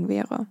weggegangen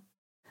wäre.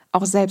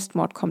 Auch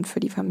Selbstmord kommt für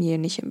die Familie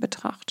nicht in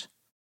Betracht.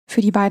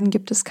 Für die beiden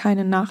gibt es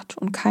keine Nacht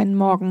und keinen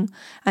Morgen,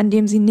 an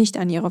dem sie nicht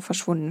an ihre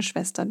verschwundene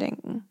Schwester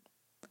denken.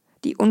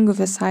 Die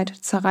Ungewissheit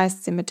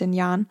zerreißt sie mit den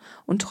Jahren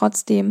und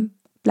trotzdem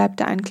bleibt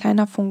da ein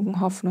kleiner Funken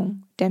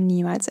Hoffnung, der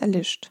niemals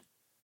erlischt.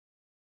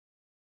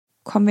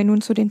 Kommen wir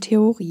nun zu den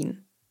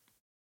Theorien.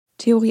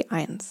 Theorie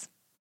 1.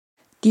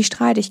 Die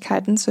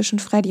Streitigkeiten zwischen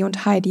Freddy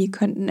und Heidi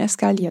könnten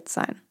eskaliert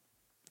sein.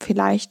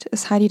 Vielleicht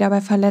ist Heidi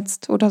dabei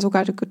verletzt oder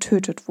sogar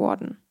getötet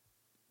worden.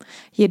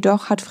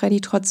 Jedoch hat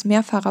Freddy trotz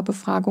mehrfacher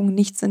Befragung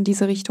nichts in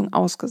diese Richtung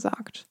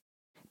ausgesagt.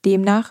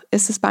 Demnach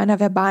ist es bei einer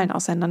verbalen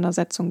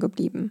Auseinandersetzung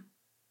geblieben.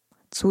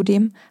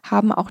 Zudem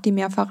haben auch die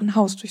mehrfachen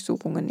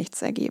Hausdurchsuchungen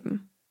nichts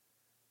ergeben.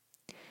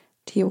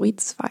 Theorie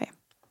 2.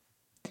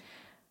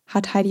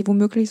 Hat Heidi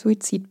womöglich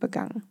Suizid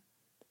begangen?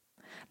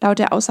 Laut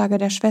der Aussage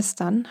der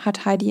Schwestern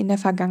hat Heidi in der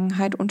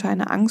Vergangenheit unter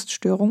einer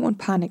Angststörung und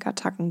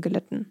Panikattacken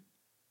gelitten.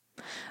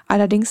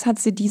 Allerdings hat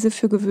sie diese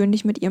für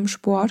gewöhnlich mit ihrem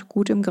Sport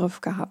gut im Griff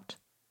gehabt.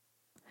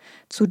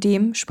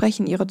 Zudem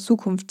sprechen ihre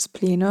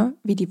Zukunftspläne,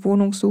 wie die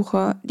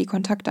Wohnungssuche, die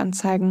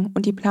Kontaktanzeigen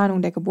und die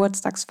Planung der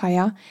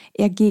Geburtstagsfeier,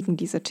 eher gegen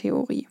diese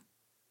Theorie.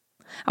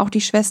 Auch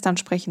die Schwestern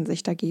sprechen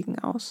sich dagegen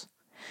aus.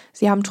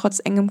 Sie haben trotz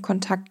engem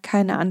Kontakt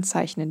keine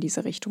Anzeichen in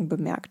diese Richtung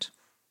bemerkt.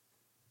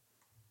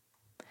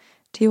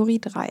 Theorie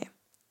 3.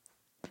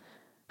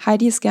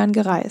 Heidi ist gern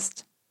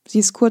gereist. Sie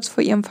ist kurz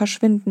vor ihrem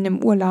Verschwinden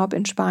im Urlaub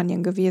in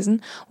Spanien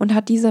gewesen und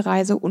hat diese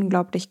Reise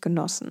unglaublich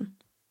genossen.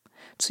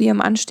 Zu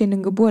ihrem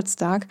anstehenden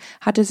Geburtstag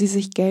hatte sie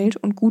sich Geld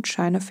und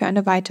Gutscheine für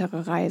eine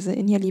weitere Reise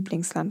in ihr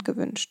Lieblingsland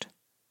gewünscht.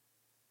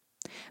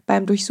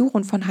 Beim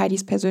Durchsuchen von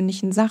Heidis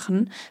persönlichen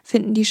Sachen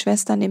finden die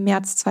Schwestern im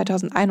März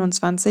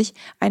 2021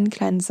 einen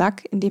kleinen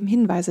Sack, in dem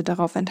Hinweise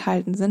darauf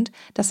enthalten sind,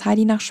 dass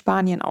Heidi nach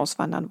Spanien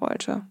auswandern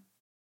wollte.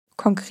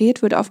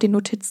 Konkret wird auf den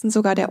Notizen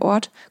sogar der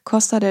Ort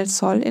Costa del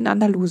Sol in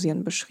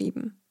Andalusien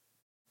beschrieben.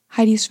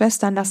 Heidis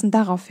Schwestern lassen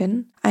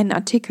daraufhin einen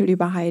Artikel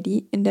über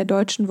Heidi in der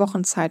Deutschen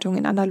Wochenzeitung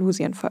in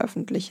Andalusien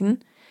veröffentlichen,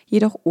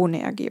 jedoch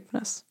ohne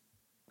Ergebnis.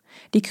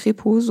 Die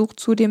Kripo sucht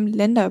zudem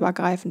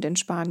länderübergreifend in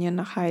Spanien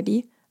nach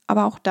Heidi,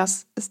 aber auch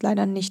das ist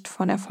leider nicht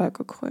von Erfolg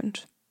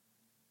gekrönt.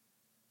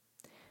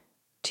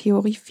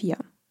 Theorie 4.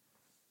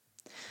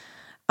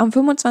 Am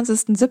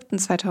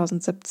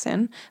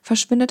 25.07.2017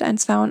 verschwindet ein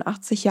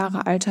 82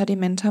 Jahre alter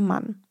dementer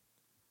Mann.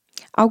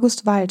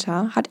 August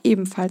Walter hat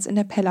ebenfalls in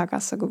der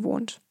Pellergasse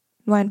gewohnt,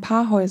 nur ein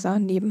paar Häuser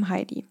neben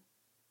Heidi.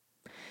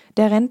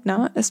 Der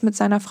Rentner ist mit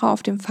seiner Frau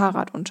auf dem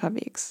Fahrrad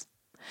unterwegs.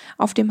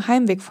 Auf dem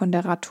Heimweg von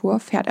der Radtour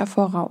fährt er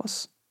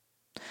voraus.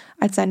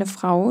 Als seine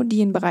Frau, die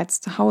ihn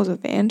bereits zu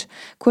Hause wähnt,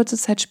 kurze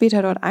Zeit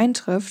später dort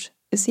eintrifft,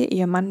 ist ihr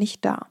Ehemann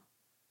nicht da.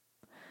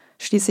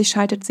 Schließlich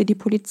schaltet sie die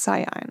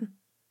Polizei ein.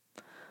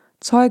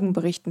 Zeugen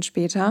berichten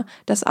später,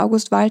 dass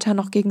August Walter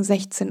noch gegen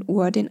 16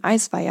 Uhr den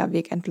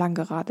Eisweiherweg entlang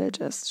geradelt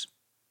ist.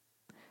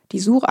 Die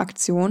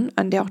Suchaktion,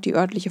 an der auch die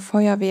örtliche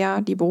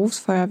Feuerwehr, die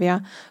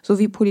Berufsfeuerwehr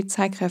sowie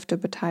Polizeikräfte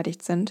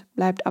beteiligt sind,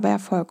 bleibt aber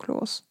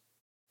erfolglos.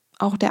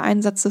 Auch der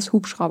Einsatz des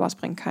Hubschraubers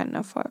bringt keinen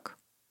Erfolg.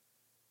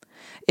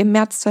 Im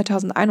März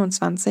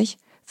 2021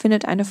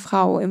 findet eine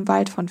Frau im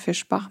Wald von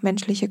Fischbach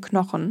menschliche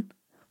Knochen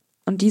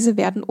und diese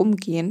werden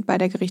umgehend bei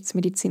der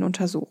Gerichtsmedizin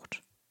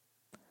untersucht.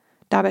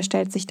 Dabei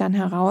stellt sich dann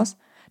heraus,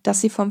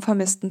 dass sie vom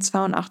vermissten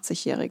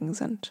 82-Jährigen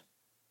sind.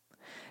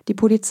 Die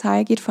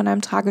Polizei geht von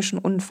einem tragischen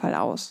Unfall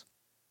aus.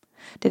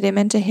 Der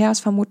demente Herr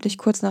ist vermutlich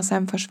kurz nach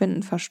seinem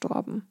Verschwinden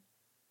verstorben.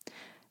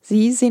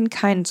 Sie sehen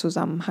keinen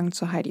Zusammenhang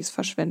zu Heidis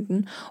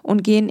Verschwinden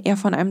und gehen eher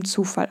von einem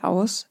Zufall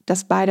aus,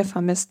 dass beide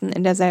Vermissten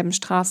in derselben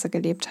Straße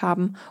gelebt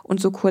haben und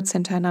so kurz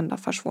hintereinander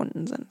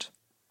verschwunden sind.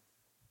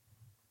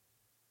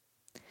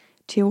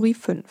 Theorie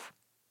 5.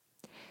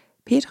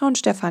 Petra und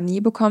Stefanie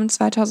bekommen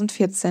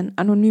 2014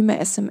 anonyme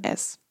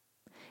SMS.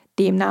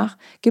 Demnach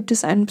gibt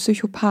es einen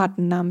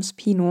Psychopathen namens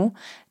Pino,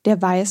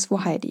 der weiß,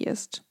 wo Heidi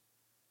ist.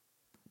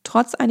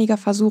 Trotz einiger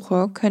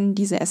Versuche können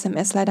diese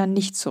SMS leider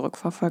nicht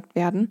zurückverfolgt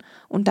werden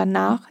und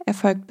danach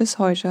erfolgt bis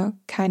heute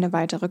keine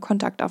weitere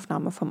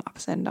Kontaktaufnahme vom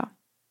Absender.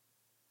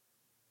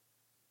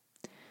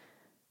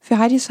 Für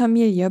Heidis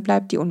Familie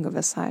bleibt die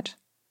Ungewissheit.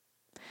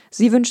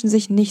 Sie wünschen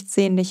sich nichts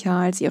sehnlicher,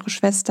 als ihre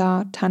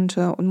Schwester,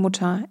 Tante und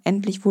Mutter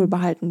endlich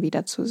wohlbehalten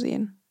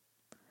wiederzusehen.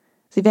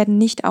 Sie werden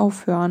nicht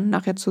aufhören,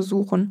 nach ihr zu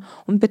suchen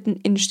und bitten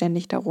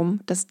inständig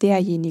darum, dass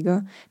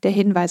derjenige, der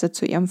Hinweise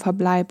zu ihrem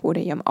Verbleib oder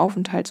ihrem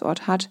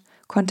Aufenthaltsort hat,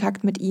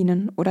 Kontakt mit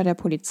ihnen oder der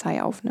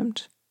Polizei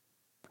aufnimmt.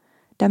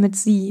 Damit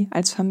sie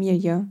als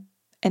Familie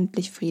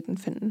endlich Frieden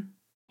finden.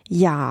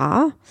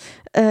 Ja,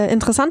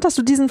 interessant, dass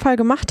du diesen Fall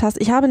gemacht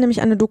hast. Ich habe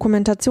nämlich eine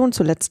Dokumentation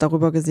zuletzt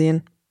darüber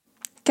gesehen.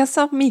 Das ist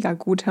auch mega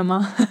gut, hör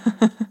mal.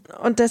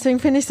 Und deswegen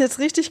finde ich es jetzt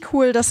richtig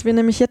cool, dass wir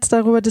nämlich jetzt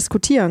darüber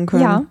diskutieren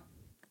können. Ja.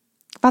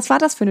 Was war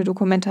das für eine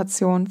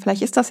Dokumentation?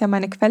 Vielleicht ist das ja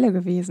meine Quelle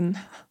gewesen.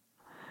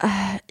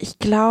 Ich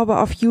glaube,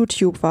 auf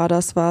YouTube war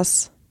das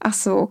was. Ach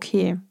so,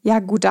 okay. Ja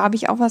gut, da habe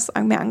ich auch was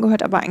mir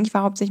angehört, aber eigentlich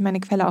war hauptsächlich meine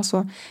Quelle auch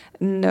so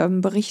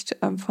ein Bericht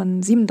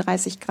von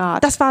 37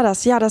 Grad. Das war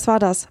das, ja, das war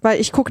das.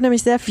 Weil ich gucke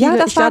nämlich sehr viele. Ja,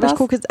 das war das? Ich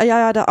gucke jetzt,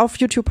 da auf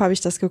YouTube habe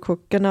ich das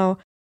geguckt, genau.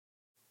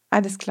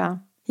 Alles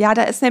klar. Ja,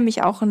 da ist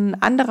nämlich auch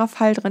ein anderer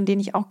Fall drin,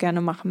 den ich auch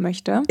gerne machen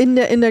möchte. In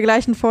der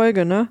gleichen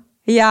Folge, ne?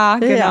 Ja,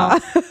 genau. Ja.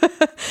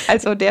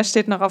 Also der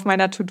steht noch auf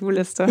meiner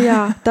To-Do-Liste.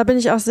 Ja, da bin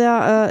ich auch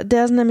sehr,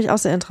 der ist nämlich auch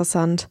sehr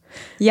interessant.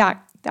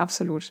 Ja,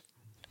 absolut.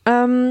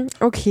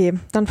 Okay,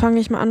 dann fange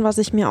ich mal an, was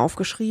ich mir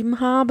aufgeschrieben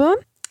habe.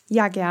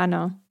 Ja,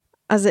 gerne.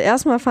 Also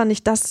erstmal fand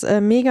ich das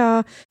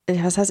mega,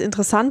 was heißt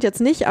interessant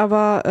jetzt nicht,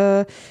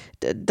 aber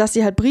dass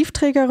sie halt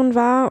Briefträgerin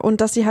war und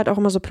dass sie halt auch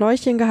immer so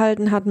Pläuchchen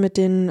gehalten hat mit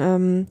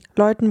den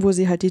Leuten, wo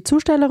sie halt die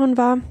Zustellerin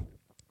war.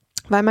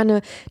 Weil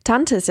meine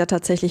Tante ist ja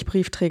tatsächlich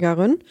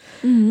Briefträgerin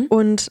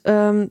und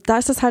da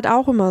ist es halt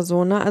auch immer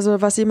so, ne?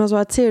 Also was sie immer so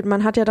erzählt,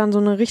 man hat ja dann so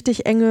eine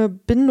richtig enge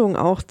Bindung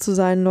auch zu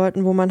seinen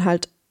Leuten, wo man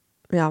halt,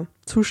 ja,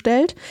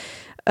 zustellt.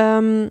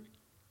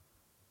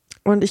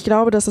 Und ich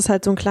glaube, das ist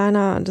halt so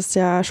das ist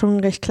ja schon ein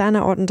recht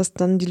kleiner Ort und dass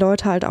dann die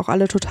Leute halt auch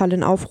alle total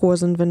in Aufruhr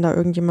sind, wenn da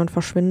irgendjemand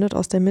verschwindet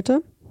aus der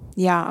Mitte.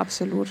 Ja,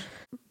 absolut.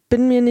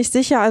 Bin mir nicht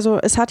sicher, also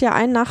es hat ja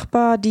ein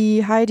Nachbar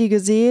die Heidi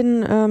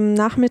gesehen,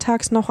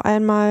 nachmittags noch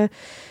einmal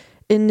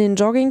in den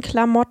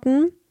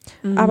Joggingklamotten,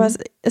 aber es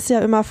ist ja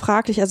immer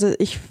fraglich, also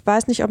ich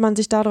weiß nicht, ob man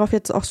sich darauf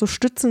jetzt auch so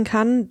stützen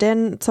kann,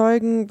 denn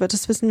Zeugen,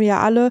 das wissen wir ja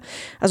alle,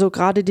 also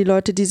gerade die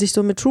Leute, die sich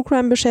so mit True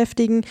Crime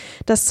beschäftigen,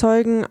 dass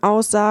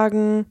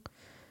Zeugenaussagen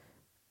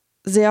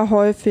sehr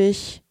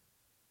häufig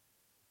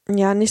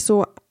ja nicht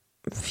so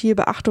viel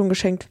Beachtung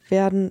geschenkt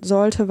werden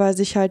sollte, weil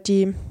sich halt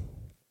die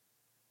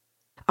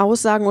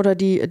Aussagen oder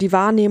die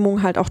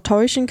Wahrnehmung halt auch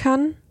täuschen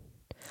kann.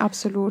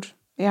 Absolut,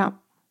 ja.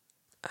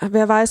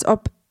 Wer weiß,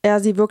 ob er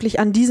sie wirklich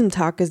an diesem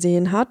Tag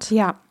gesehen hat.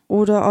 Ja.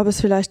 Oder ob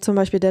es vielleicht zum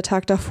Beispiel der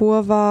Tag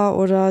davor war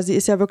oder sie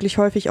ist ja wirklich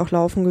häufig auch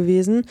laufen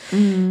gewesen.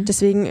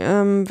 Deswegen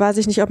weiß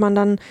ich nicht, ob man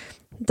dann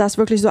das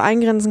wirklich so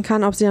eingrenzen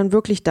kann, ob sie dann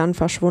wirklich dann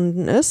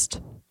verschwunden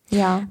ist.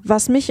 Ja.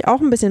 Was mich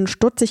auch ein bisschen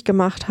stutzig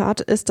gemacht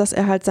hat, ist, dass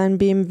er halt seinen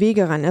BMW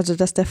gereinigt, also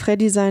dass der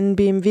Freddy seinen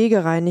BMW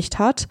gereinigt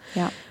hat.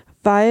 Ja.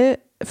 Weil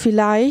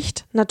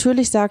vielleicht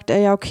natürlich sagt er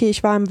ja, okay,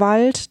 ich war im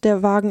Wald,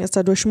 der Wagen ist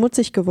dadurch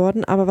schmutzig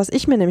geworden, aber was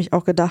ich mir nämlich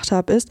auch gedacht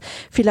habe, ist,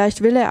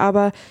 vielleicht will er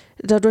aber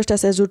dadurch,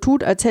 dass er so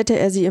tut, als hätte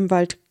er sie im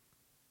Wald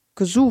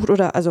gesucht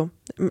oder also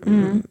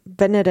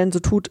wenn er denn so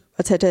tut,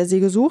 als hätte er sie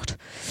gesucht,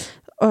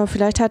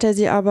 vielleicht hat er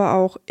sie aber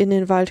auch in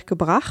den Wald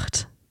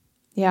gebracht.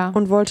 Ja.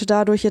 Und wollte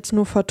dadurch jetzt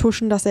nur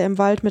vertuschen, dass er im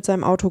Wald mit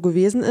seinem Auto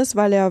gewesen ist,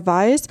 weil er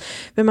weiß,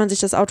 wenn man sich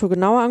das Auto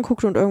genauer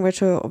anguckt und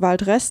irgendwelche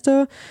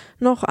Waldreste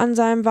noch an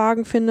seinem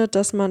Wagen findet,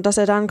 dass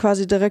er dann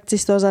quasi direkt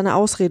sich so seine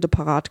Ausrede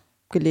parat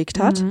gelegt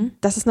hat.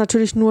 Das ist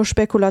natürlich nur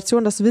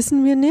Spekulation, das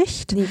wissen wir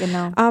nicht. Nee,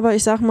 genau. Aber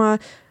ich sag mal,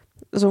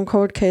 so ein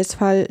Cold Case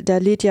Fall,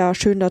 der lädt ja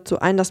schön dazu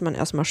ein, dass man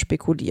erstmal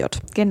spekuliert.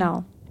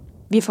 Genau.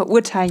 Wir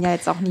verurteilen ja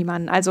jetzt auch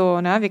niemanden.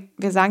 Also, ne,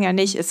 wir sagen ja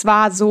nicht, es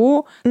war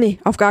so. Nee,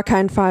 auf gar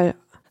keinen Fall.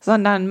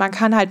 Sondern man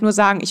kann halt nur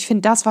sagen, ich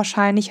finde das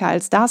wahrscheinlicher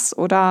als das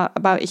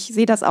aber ich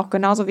sehe das auch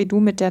genauso wie du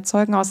mit der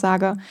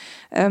Zeugenaussage.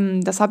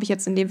 Das habe ich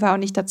jetzt in dem Fall auch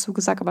nicht dazu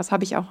gesagt, aber das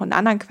habe ich auch in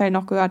anderen Quellen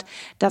noch gehört,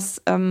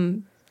 dass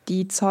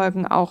die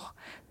Zeugen auch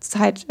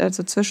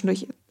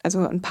zwischendurch, also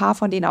ein paar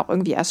von denen auch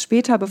irgendwie erst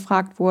später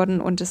befragt wurden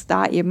und es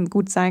da eben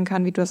gut sein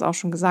kann, wie du es auch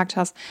schon gesagt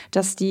hast,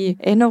 dass die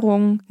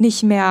Erinnerung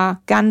nicht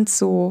mehr ganz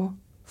so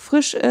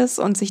frisch ist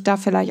und sich da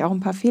vielleicht auch ein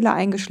paar Fehler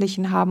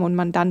eingeschlichen haben und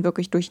man dann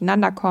wirklich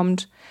durcheinander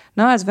kommt.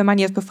 Ne? Also wenn man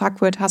jetzt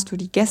befragt wird, hast du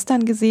die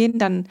gestern gesehen,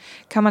 dann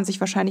kann man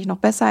sich wahrscheinlich noch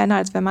besser erinnern,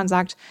 als wenn man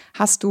sagt,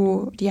 hast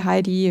du die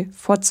Heidi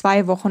vor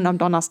 2 Wochen am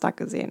Donnerstag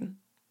gesehen.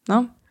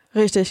 Ne?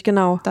 Richtig,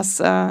 genau. Das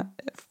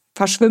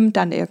verschwimmt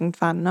dann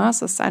irgendwann. Ne?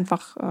 Es ist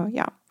einfach,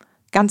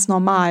 ganz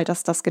normal,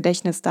 dass das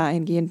Gedächtnis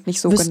dahingehend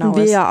nicht so genau ist. Wüssten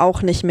wir ja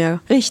auch nicht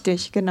mehr.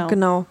 Richtig, genau.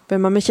 Genau.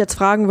 Wenn man mich jetzt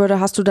fragen würde,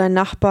 hast du deinen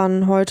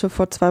Nachbarn heute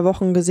vor 2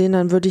 Wochen gesehen,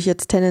 dann würde ich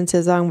jetzt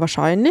tendenziell sagen,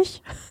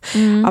 wahrscheinlich.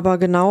 Aber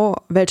genau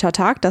welcher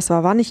Tag das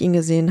war, wann ich ihn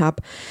gesehen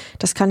habe,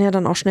 das kann ja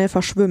dann auch schnell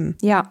verschwimmen.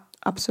 Ja,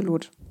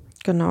 absolut.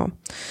 Genau.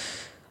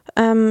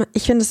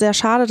 Ich finde es sehr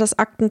schade, dass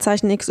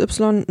Aktenzeichen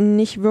XY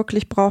nicht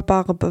wirklich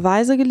brauchbare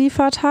Beweise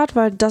geliefert hat,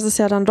 weil das ist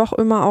ja dann doch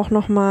immer auch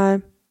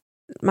nochmal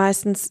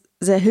meistens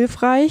sehr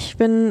hilfreich,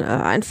 wenn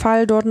ein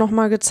Fall dort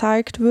nochmal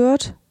gezeigt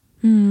wird,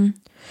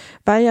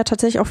 weil ja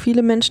tatsächlich auch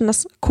viele Menschen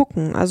das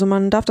gucken. Also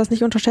man darf das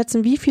nicht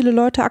unterschätzen, wie viele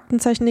Leute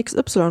Aktenzeichen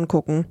XY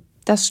gucken.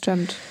 Das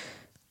stimmt.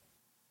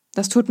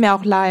 Das tut mir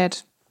auch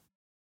leid.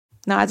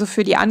 Na, also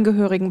für die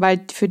Angehörigen, weil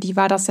für die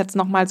war das jetzt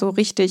nochmal so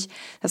richtig,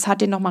 das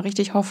hat denen nochmal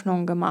richtig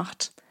Hoffnung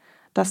gemacht,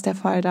 dass der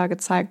Fall da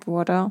gezeigt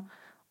wurde.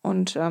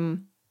 Und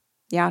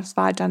es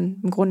war halt dann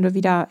im Grunde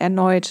wieder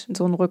erneut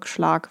so ein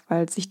Rückschlag,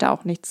 weil sich da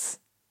auch nichts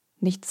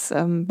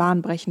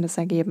Bahnbrechendes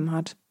ergeben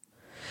hat.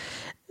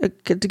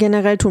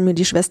 Generell tun mir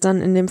die Schwestern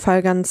in dem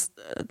Fall ganz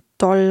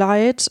doll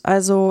leid.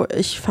 Also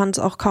ich fand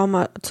es auch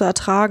kaum zu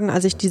ertragen,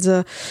 als ich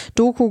diese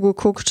Doku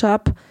geguckt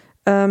habe,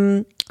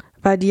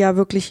 weil die ja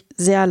wirklich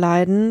sehr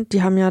leiden.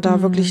 Die haben ja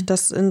da wirklich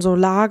das in so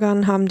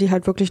Lagern, haben die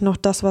halt wirklich noch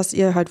das, was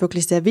ihr halt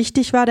wirklich sehr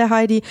wichtig war, der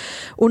Heidi,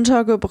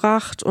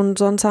 untergebracht. Und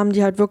sonst haben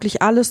die halt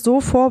wirklich alles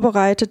so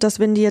vorbereitet, dass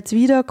wenn die jetzt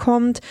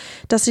wiederkommt,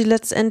 dass sie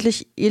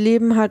letztendlich ihr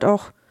Leben halt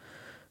auch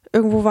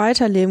irgendwo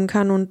weiterleben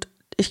kann. Und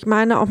ich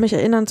meine auch mich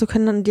erinnern zu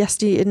können, dass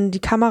die in die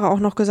Kamera auch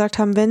noch gesagt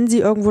haben, wenn sie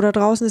irgendwo da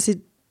draußen ist,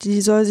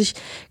 die soll sich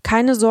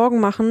keine Sorgen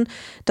machen,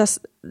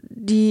 dass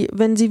die,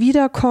 wenn sie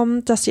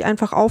wiederkommt, dass die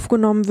einfach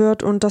aufgenommen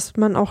wird und dass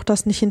man auch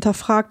das nicht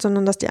hinterfragt,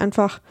 sondern dass die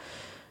einfach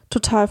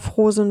total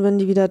froh sind, wenn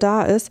die wieder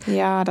da ist.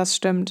 Ja, das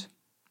stimmt.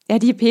 Ja,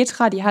 die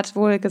Petra, die hat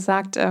wohl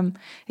gesagt,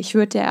 ich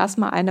würde dir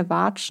erstmal eine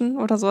watschen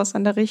oder sowas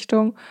in der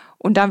Richtung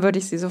und dann würde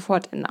ich sie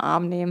sofort in den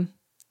Arm nehmen.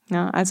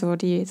 Ja, also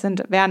die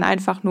wären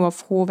einfach nur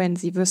froh, wenn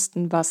sie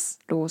wüssten, was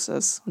los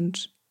ist.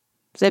 Und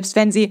selbst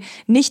wenn sie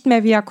nicht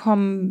mehr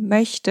wiederkommen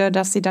möchte,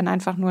 dass sie dann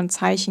einfach nur ein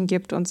Zeichen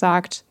gibt und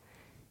sagt,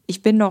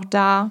 ich bin noch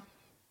da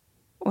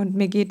und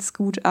mir geht's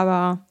gut,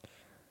 aber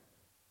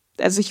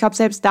also ich glaube,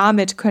 selbst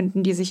damit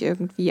könnten die sich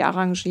irgendwie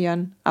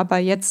arrangieren. Aber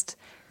jetzt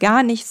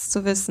gar nichts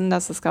zu wissen,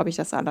 das ist, glaube ich,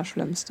 das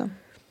Allerschlimmste.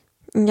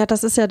 Ja,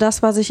 das ist ja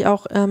das, was ich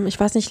auch, ich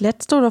weiß nicht,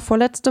 letzte oder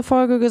vorletzte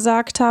Folge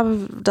gesagt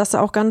habe, dass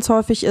auch ganz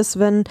häufig ist,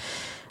 wenn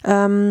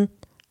ein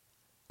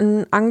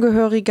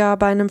Angehöriger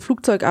bei einem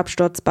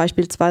Flugzeugabsturz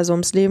beispielsweise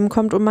ums Leben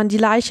kommt und man die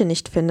Leiche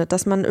nicht findet,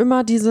 dass man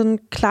immer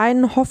diesen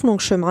kleinen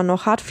Hoffnungsschimmer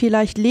noch hat,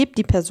 vielleicht lebt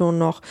die Person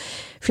noch,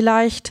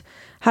 vielleicht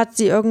hat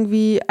sie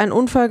irgendwie einen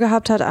Unfall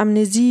gehabt, hat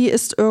Amnesie,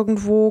 ist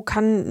irgendwo,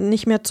 kann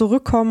nicht mehr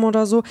zurückkommen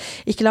oder so.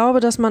 Ich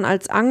glaube, dass man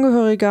als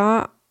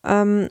Angehöriger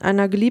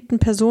einer geliebten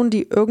Person,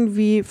 die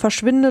irgendwie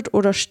verschwindet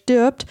oder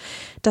stirbt,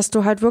 dass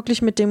du halt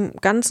wirklich mit dem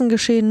ganzen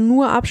Geschehen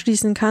nur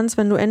abschließen kannst,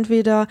 wenn du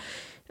entweder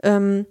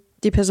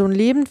die Person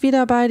lebend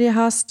wieder bei dir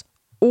hast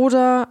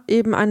oder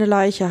eben eine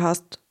Leiche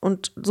hast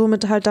und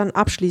somit halt dann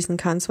abschließen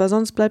kannst, weil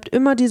sonst bleibt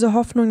immer diese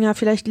Hoffnung, ja,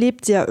 vielleicht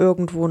lebt sie ja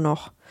irgendwo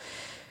noch.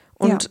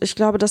 Und ich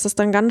glaube, dass es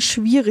dann ganz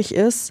schwierig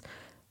ist,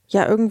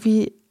 ja,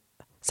 irgendwie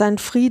seinen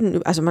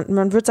Frieden, also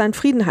man wird seinen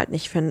Frieden halt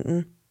nicht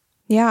finden.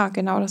 Ja,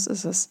 genau, das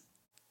ist es.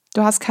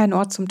 Du hast keinen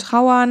Ort zum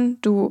Trauern,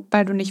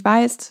 weil du nicht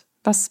weißt,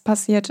 was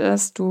passiert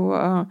ist, du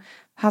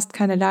hast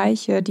keine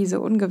Leiche, diese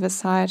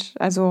Ungewissheit,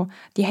 also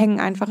die hängen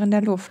einfach in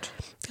der Luft.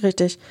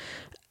 Richtig.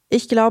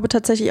 Ich glaube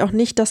tatsächlich auch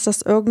nicht, dass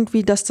das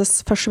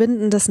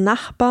Verschwinden des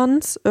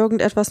Nachbarns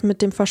irgendetwas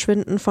mit dem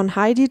Verschwinden von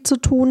Heidi zu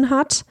tun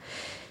hat.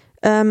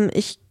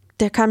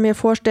 Der kann mir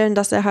vorstellen,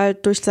 dass er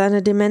halt durch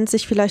seine Demenz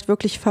sich vielleicht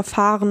wirklich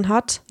verfahren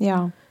hat.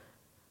 Ja.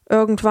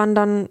 Irgendwann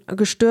dann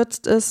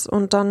gestürzt ist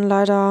und dann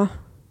leider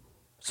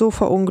so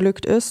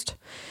verunglückt ist.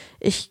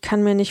 Ich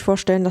kann mir nicht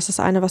vorstellen, dass das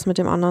eine was mit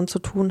dem anderen zu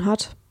tun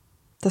hat.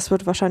 Das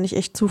wird wahrscheinlich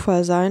echt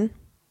Zufall sein.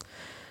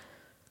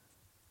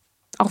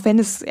 Auch wenn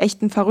es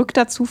echt ein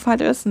verrückter Zufall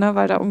ist, ne,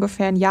 weil da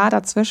ungefähr ein Jahr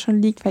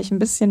dazwischen liegt, vielleicht ein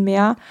bisschen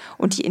mehr,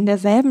 und die in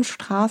derselben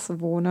Straße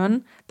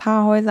wohnen,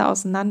 paar Häuser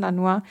auseinander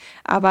nur,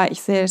 aber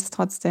ich sehe es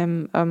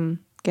trotzdem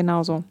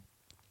genauso.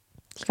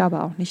 Ich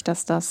glaube auch nicht,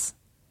 dass das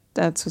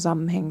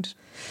zusammenhängt.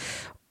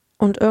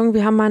 Und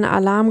irgendwie haben meine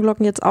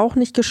Alarmglocken jetzt auch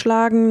nicht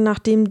geschlagen,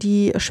 nachdem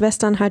die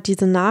Schwestern halt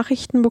diese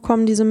Nachrichten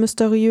bekommen, diese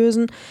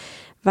mysteriösen,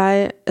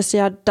 weil es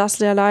ja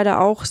leider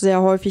auch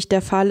sehr häufig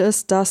der Fall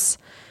ist, dass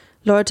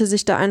Leute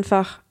sich da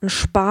einfach einen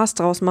Spaß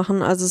draus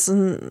machen. Also es ist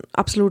ein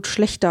absolut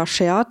schlechter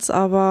Scherz,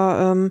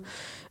 aber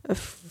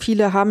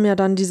viele haben ja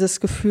dann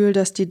dieses Gefühl,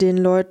 dass die den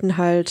Leuten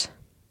halt,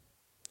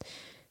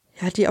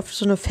 ja, die auf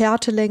so eine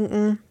Fährte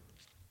lenken,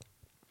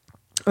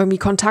 irgendwie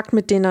Kontakt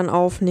mit denen dann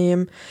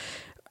aufnehmen.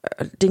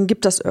 Denen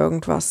gibt das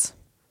irgendwas.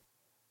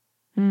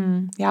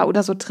 Ja,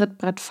 oder so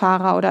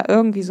Trittbrettfahrer oder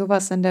irgendwie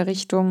sowas in der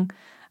Richtung.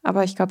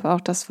 Aber ich glaube auch,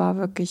 das war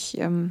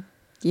wirklich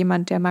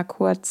jemand, der mal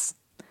kurz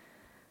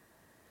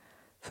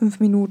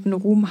 5 Minuten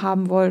Ruhm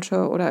haben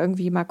wollte oder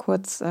irgendwie mal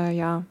kurz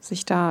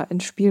sich da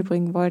ins Spiel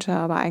bringen wollte,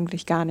 aber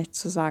eigentlich gar nichts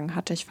zu sagen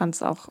hatte. Ich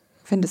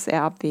finde es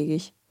eher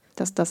abwegig,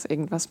 dass das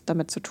irgendwas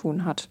damit zu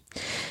tun hat.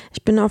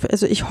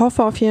 Ich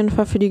hoffe auf jeden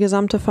Fall für die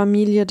gesamte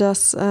Familie,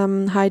 dass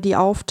Heidi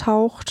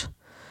auftaucht,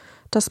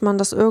 dass man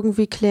das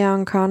irgendwie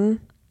klären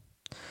kann,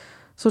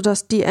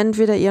 sodass die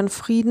entweder ihren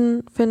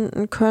Frieden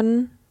finden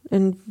können,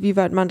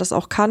 inwieweit man das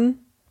auch kann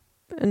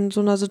in so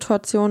einer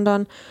Situation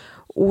dann,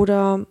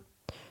 oder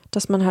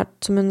dass man halt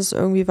zumindest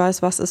irgendwie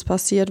weiß, was ist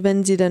passiert,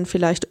 wenn sie denn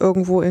vielleicht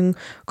irgendwo in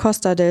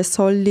Costa del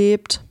Sol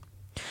lebt.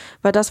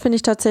 Weil das finde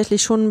ich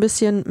tatsächlich schon ein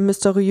bisschen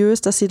mysteriös,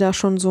 dass sie da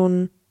schon so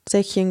ein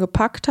Säckchen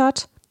gepackt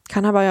hat.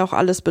 Kann aber ja auch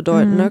alles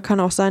bedeuten, ne? Kann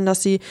auch sein,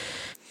 dass sie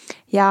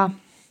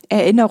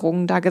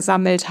Erinnerungen da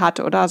gesammelt hat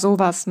oder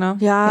sowas, ne?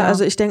 Ja,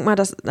 also ich denke mal,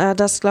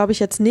 das glaube ich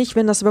jetzt nicht,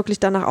 wenn das wirklich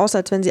danach aussieht,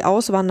 als wenn sie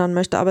auswandern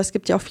möchte. Aber es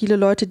gibt ja auch viele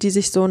Leute, die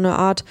sich so eine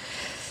Art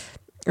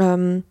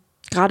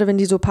gerade wenn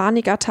die so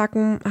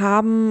Panikattacken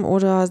haben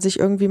oder sich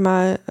irgendwie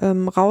mal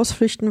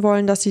rausflüchten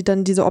wollen, dass sie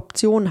dann diese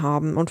Option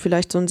haben und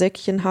vielleicht so ein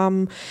Säckchen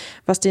haben,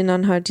 was denen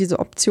dann halt diese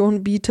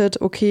Option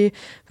bietet, okay,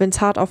 wenn es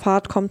hart auf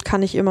hart kommt,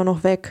 kann ich immer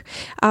noch weg.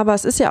 Aber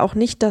es ist ja auch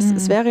nicht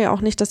es wäre ja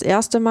auch nicht das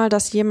erste Mal,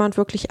 dass jemand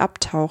wirklich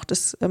abtaucht.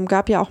 Es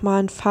gab ja auch mal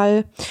einen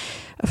Fall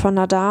von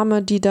einer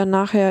Dame, die dann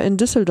nachher in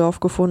Düsseldorf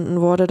gefunden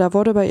wurde. Da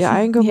wurde bei ihr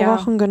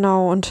eingebrochen,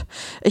 genau. Und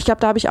ich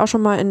glaube, da habe ich auch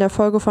schon mal in der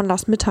Folge von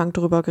Lars Mittank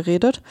drüber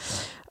geredet.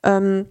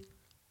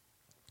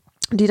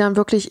 Die dann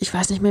wirklich, ich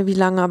weiß nicht mehr wie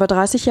lange, aber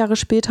 30 Jahre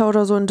später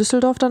oder so in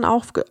Düsseldorf dann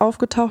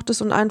aufgetaucht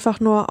ist und einfach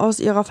nur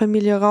aus ihrer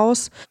Familie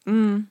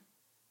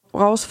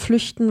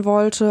rausflüchten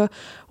wollte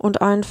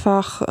und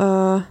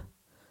einfach,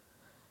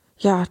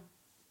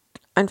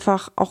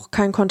 einfach auch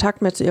keinen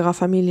Kontakt mehr zu ihrer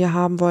Familie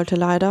haben wollte,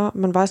 leider.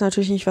 Man weiß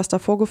natürlich nicht, was da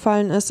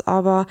vorgefallen ist,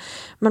 aber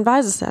man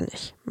weiß es ja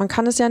nicht. Man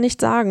kann es ja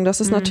nicht sagen.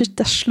 Das ist natürlich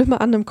das Schlimme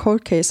an einem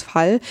Cold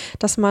Case-Fall,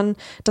 dass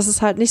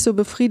es halt nicht so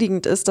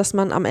befriedigend ist, dass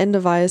man am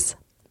Ende weiß,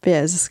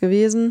 wer ist es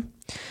gewesen.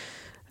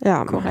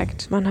 Ja,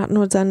 korrekt. Man hat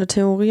nur seine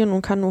Theorien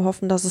und kann nur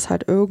hoffen, dass es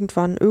halt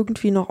irgendwann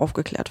irgendwie noch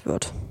aufgeklärt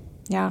wird.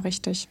 Ja,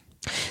 richtig.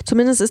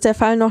 Zumindest ist der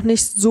Fall noch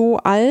nicht so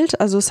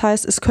alt. Also das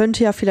heißt, es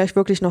könnte ja vielleicht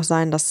wirklich noch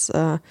sein, dass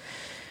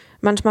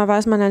manchmal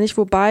weiß man ja nicht,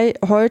 wobei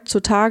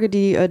heutzutage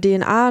die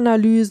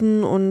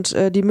DNA-Analysen und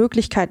die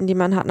Möglichkeiten, die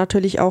man hat,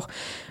 natürlich auch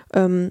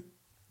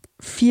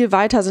viel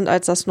weiter sind,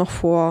 als das noch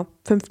vor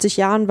 50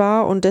 Jahren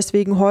war und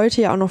deswegen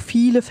heute ja auch noch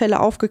viele Fälle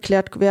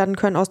aufgeklärt werden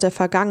können aus der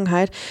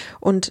Vergangenheit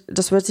und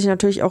das wird sich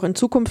natürlich auch in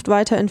Zukunft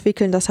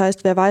weiterentwickeln. Das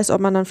heißt, wer weiß,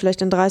 ob man dann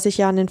vielleicht in 30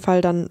 Jahren den Fall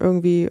dann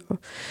irgendwie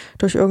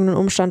durch irgendeinen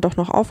Umstand doch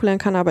noch aufklären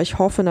kann, aber ich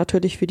hoffe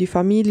natürlich für die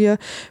Familie,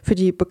 für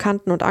die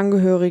Bekannten und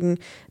Angehörigen,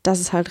 dass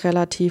es halt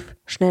relativ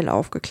schnell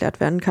aufgeklärt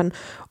werden kann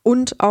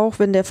und auch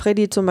wenn der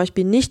Freddy zum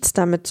Beispiel nichts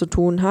damit zu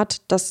tun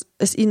hat, dass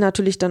es ihn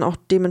natürlich dann auch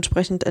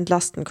dementsprechend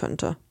entlasten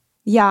könnte.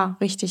 Ja,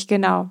 richtig,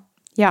 genau.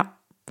 Ja.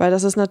 Weil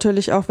das ist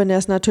natürlich auch, wenn er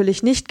es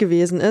natürlich nicht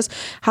gewesen ist,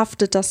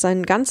 haftet das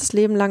sein ganzes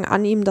Leben lang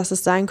an ihm, dass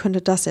es sein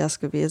könnte, dass er es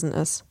gewesen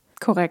ist.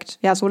 Korrekt.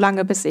 Ja, so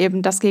lange, bis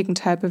eben das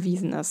Gegenteil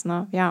bewiesen ist,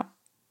 ne? Ja.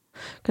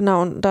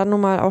 Genau, und dann nun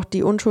mal auch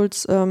die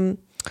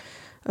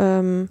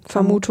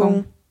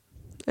Unschuldsvermutung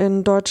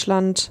in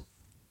Deutschland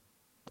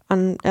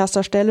an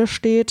erster Stelle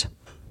steht.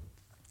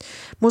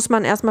 Muss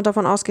man erstmal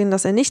davon ausgehen,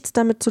 dass er nichts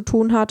damit zu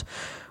tun hat.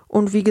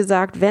 Und wie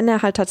gesagt, wenn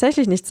er halt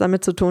tatsächlich nichts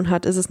damit zu tun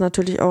hat, ist es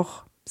natürlich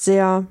auch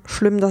sehr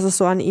schlimm, dass es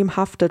so an ihm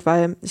haftet,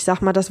 weil ich sag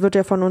mal, das wird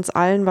ja von uns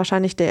allen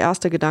wahrscheinlich der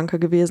erste Gedanke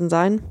gewesen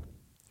sein.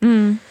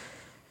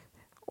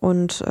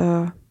 Und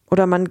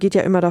oder man geht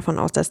ja immer davon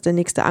aus, dass der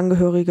nächste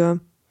Angehörige,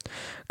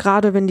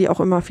 gerade wenn die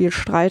auch immer viel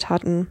Streit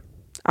hatten,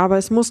 Aber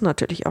es muss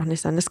natürlich auch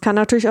nicht sein. Es kann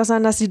natürlich auch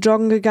sein, dass sie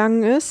joggen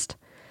gegangen ist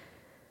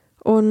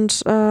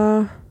und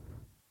da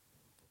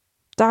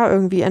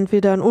irgendwie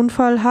entweder einen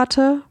Unfall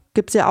hatte,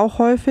 gibt es ja auch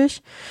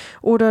häufig,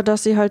 oder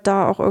dass sie halt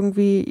da auch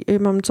irgendwie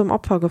jemandem zum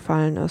Opfer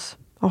gefallen ist.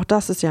 Auch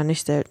das ist ja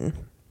nicht selten.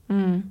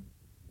 Mhm.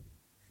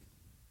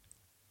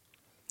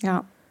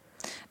 Ja,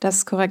 das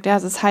ist korrekt. Ja,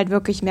 es ist halt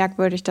wirklich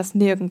merkwürdig, dass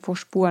nirgendwo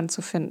Spuren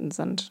zu finden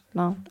sind.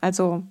 Ne?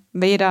 Also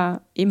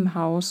weder im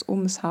Haus,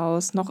 ums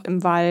Haus, noch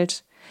im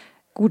Wald.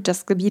 Gut,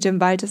 das Gebiet im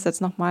Wald ist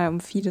jetzt nochmal um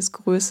vieles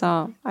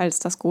größer als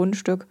das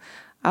Grundstück,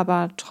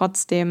 aber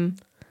trotzdem,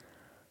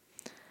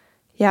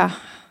 ja,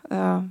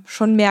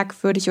 schon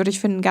merkwürdig. Und ich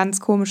finde ein ganz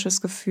komisches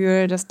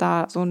Gefühl, dass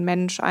da so ein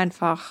Mensch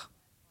einfach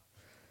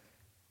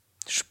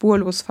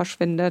spurlos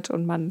verschwindet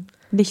und man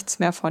nichts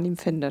mehr von ihm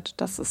findet.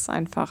 Das ist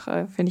einfach,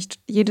 finde ich,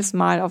 jedes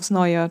Mal aufs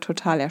Neue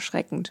total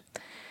erschreckend.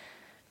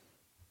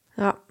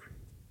 Ja,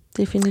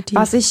 definitiv.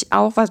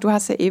 Du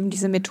hast ja eben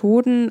diese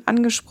Methoden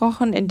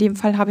angesprochen. In dem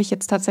Fall habe ich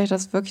jetzt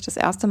tatsächlich wirklich das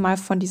erste Mal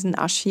von diesen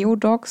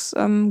Archaeodogs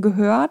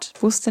gehört.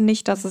 Ich wusste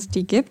nicht, dass es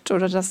die gibt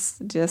oder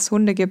dass es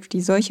Hunde gibt,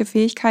 die solche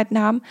Fähigkeiten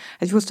haben.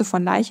 Also ich wusste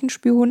von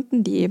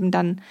Leichenspürhunden, die eben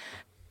dann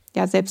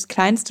ja selbst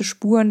kleinste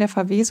Spuren der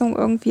Verwesung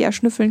irgendwie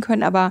erschnüffeln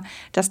können, aber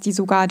dass die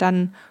sogar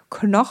dann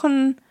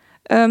Knochen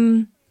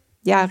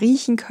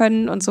riechen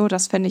können und so,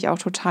 das fände ich auch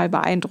total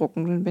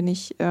beeindruckend. Und bin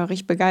ich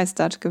richtig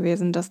begeistert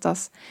gewesen, dass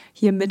das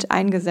hier mit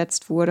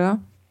eingesetzt wurde.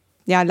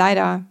 Ja,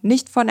 leider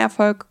nicht von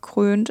Erfolg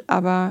gekrönt,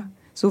 aber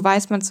so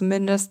weiß man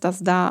zumindest,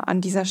 dass da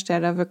an dieser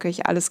Stelle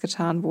wirklich alles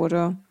getan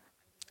wurde,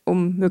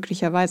 um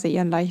möglicherweise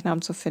ihren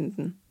Leichnam zu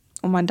finden.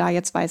 Und man da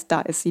jetzt weiß,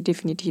 da ist sie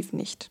definitiv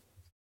nicht.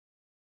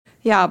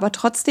 Ja, aber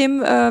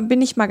trotzdem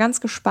bin ich mal ganz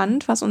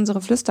gespannt, was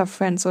unsere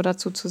Flüsterfriends so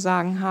dazu zu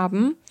sagen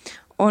haben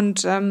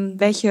und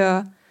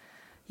welche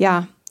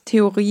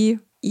Theorie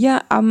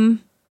ihr am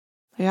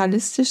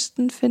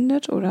realistischsten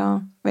findet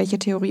oder welche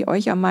Theorie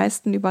euch am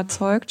meisten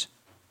überzeugt.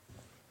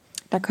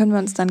 Da können wir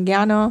uns dann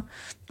gerne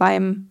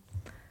beim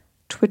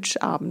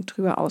Twitch-Abend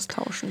drüber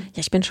austauschen. Ja,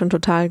 ich bin schon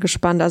total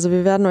gespannt. Also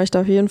wir werden euch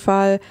da auf jeden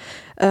Fall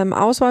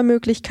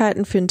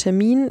Auswahlmöglichkeiten für einen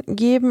Termin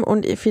geben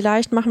und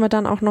vielleicht machen wir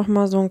dann auch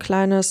nochmal so ein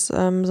kleines,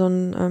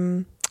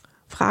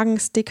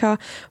 Fragensticker,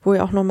 wo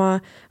ihr auch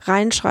nochmal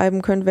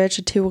reinschreiben könnt,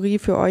 welche Theorie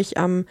für euch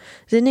am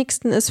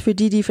sinnigsten ist, für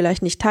die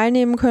vielleicht nicht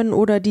teilnehmen können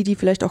oder die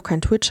vielleicht auch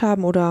kein Twitch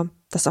haben oder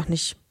das auch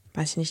nicht,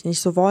 weiß ich nicht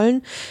so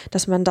wollen,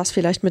 dass man das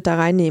vielleicht mit da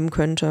reinnehmen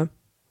könnte.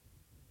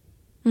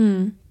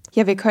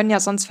 Ja, wir können ja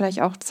sonst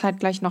vielleicht auch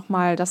zeitgleich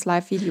nochmal das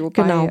Live-Video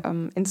bei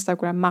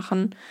Instagram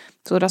machen,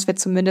 sodass wir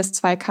zumindest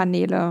 2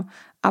 Kanäle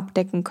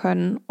abdecken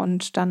können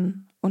und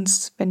dann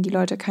uns, wenn die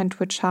Leute kein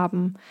Twitch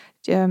haben,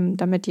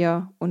 damit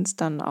ihr uns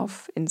dann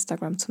auf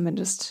Instagram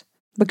zumindest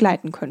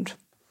begleiten könnt.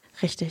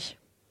 Richtig.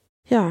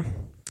 Ja,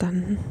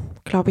 dann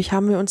glaube ich,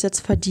 haben wir uns jetzt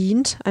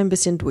verdient, ein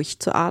bisschen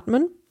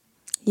durchzuatmen.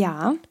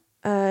 Ja.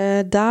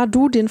 Da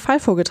du den Fall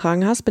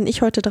vorgetragen hast, bin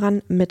ich heute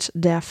dran mit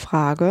der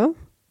Frage.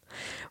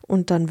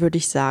 Und dann würde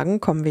ich sagen,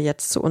 kommen wir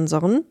jetzt zu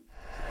unseren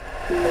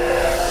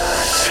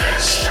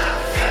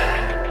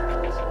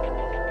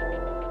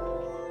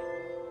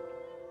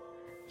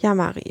Ja,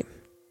 Mari,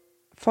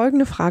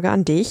 folgende Frage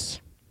an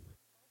dich.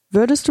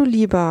 Würdest du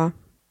lieber,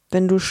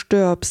 wenn du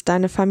stirbst,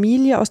 deine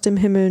Familie aus dem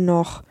Himmel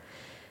noch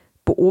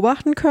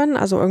beobachten können,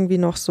 also irgendwie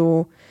noch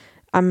so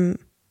am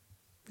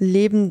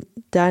Leben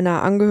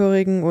deiner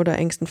Angehörigen oder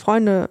engsten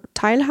Freunde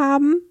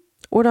teilhaben,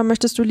 oder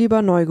möchtest du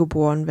lieber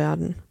neugeboren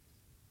werden?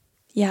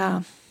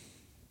 Ja,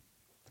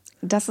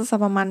 das ist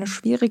aber mal eine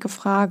schwierige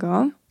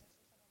Frage.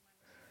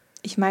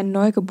 Ich meine,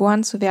 neu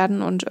geboren zu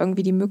werden und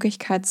irgendwie die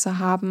Möglichkeit zu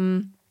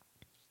haben,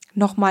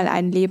 nochmal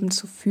ein Leben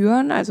zu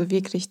führen, also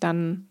wirklich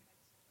dann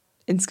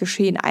ins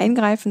Geschehen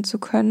eingreifen zu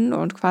können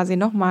und quasi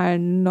nochmal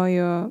eine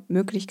neue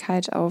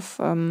Möglichkeit auf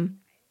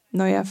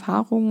neue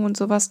Erfahrungen und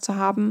sowas zu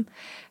haben,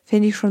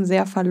 finde ich schon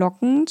sehr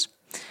verlockend.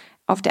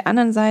 Auf der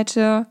anderen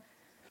Seite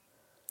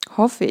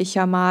hoffe ich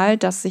ja mal,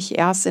 dass ich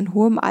erst in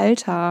hohem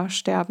Alter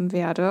sterben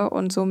werde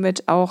und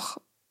somit auch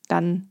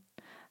dann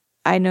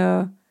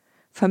eine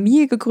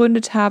Familie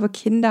gegründet habe,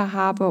 Kinder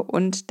habe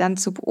und dann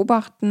zu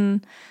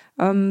beobachten,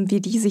 wie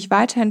die sich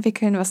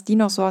weiterentwickeln, was die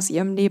noch so aus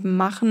ihrem Leben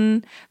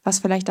machen, was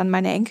vielleicht dann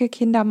meine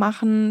Enkelkinder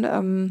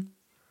machen.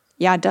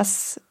 Ja,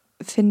 das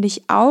finde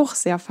ich auch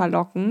sehr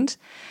verlockend.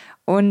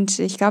 Und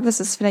ich glaube, es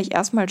ist vielleicht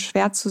erstmal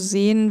schwer zu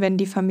sehen, wenn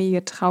die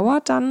Familie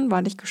trauert dann,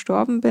 weil ich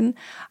gestorben bin.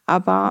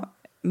 Aber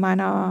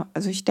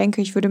ich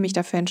denke, ich würde mich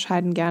dafür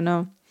entscheiden,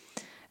 gerne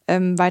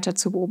weiter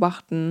zu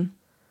beobachten,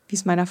 wie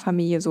es meiner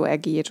Familie so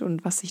ergeht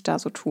und was sich da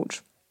so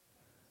tut.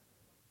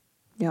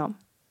 Ja.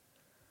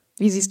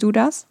 Wie siehst du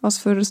das?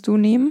 Was würdest du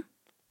nehmen?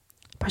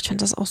 Ich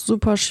finde das auch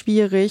super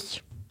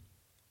schwierig.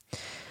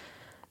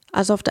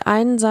 Also auf der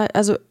einen Seite,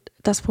 also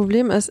das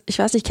Problem ist, ich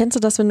weiß nicht, kennst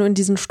du das, wenn du in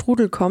diesen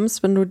Strudel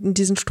kommst? Wenn du in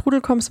diesen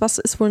Strudel kommst, was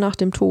ist wohl nach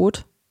dem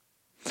Tod?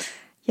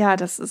 Ja,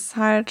 das ist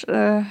halt,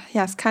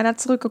 ist keiner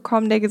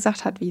zurückgekommen, der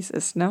gesagt hat, wie es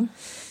ist, ne?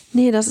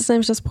 Nee, das ist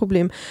nämlich das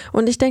Problem.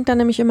 Und ich denke dann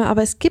nämlich immer,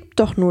 aber es gibt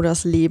doch nur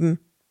das Leben.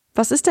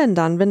 Was ist denn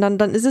dann? Wenn dann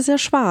ist es ja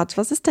schwarz.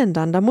 Was ist denn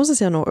dann? Da muss es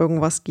ja noch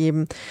irgendwas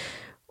geben.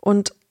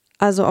 Und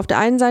also auf der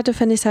einen Seite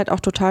fände ich es halt auch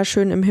total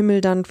schön, im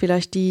Himmel dann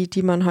vielleicht die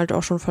man halt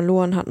auch schon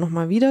verloren hat,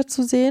 nochmal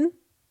wiederzusehen.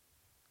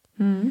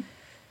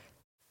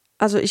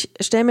 Also ich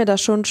stelle mir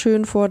das schon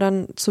schön vor,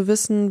 dann zu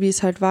wissen, wie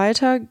es halt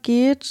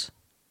weitergeht,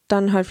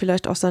 dann halt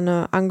vielleicht auch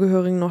seine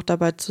Angehörigen noch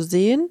dabei zu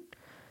sehen.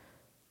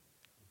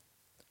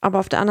 Aber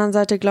auf der anderen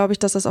Seite glaube ich,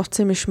 dass das auch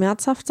ziemlich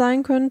schmerzhaft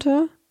sein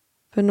könnte,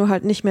 wenn du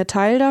halt nicht mehr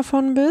Teil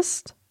davon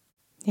bist.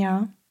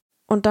 Ja.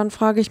 Und dann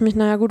frage ich mich,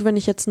 naja gut, wenn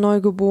ich jetzt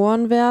neu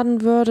geboren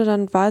werden würde,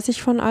 dann weiß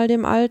ich von all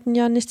dem Alten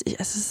ja nichts.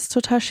 Es ist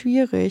total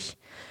schwierig.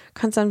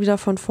 Kannst dann wieder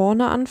von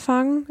vorne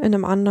anfangen, in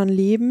einem anderen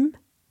Leben.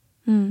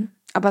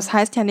 Aber es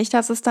heißt ja nicht,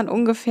 dass es dann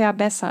ungefähr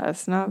besser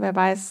ist, ne? Wer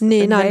weiß,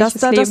 Nee, in nein,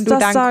 welches Leben du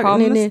dann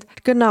kommst. Nee,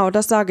 genau,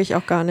 das sage ich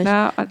auch gar nicht.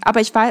 Ja,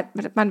 aber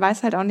man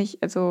weiß halt auch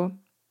nicht, also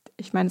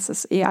ich meine, es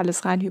ist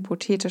alles rein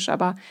hypothetisch,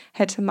 aber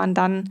hätte man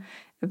dann,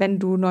 wenn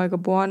du neu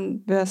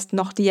geboren wirst,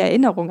 noch die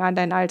Erinnerung an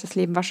dein altes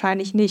Leben?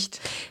 Wahrscheinlich nicht.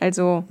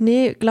 Also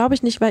Nee, glaube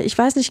ich nicht, weil ich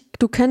weiß nicht,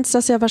 du kennst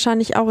das ja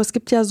wahrscheinlich auch. Es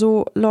gibt ja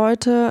so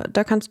Leute,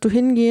 da kannst du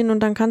hingehen und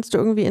dann kannst du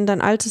irgendwie in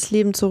dein altes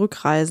Leben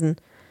zurückreisen.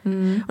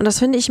 Und das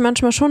finde ich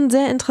manchmal schon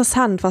sehr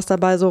interessant, was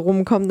dabei so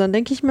rumkommt. Dann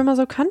denke ich mir immer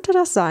so, könnte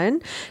das sein,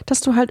 dass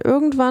du halt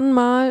irgendwann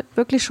mal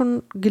wirklich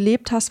schon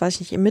gelebt hast, weiß ich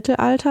nicht, im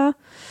Mittelalter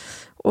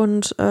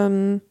und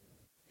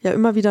ja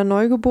immer wieder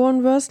neu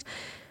geboren wirst.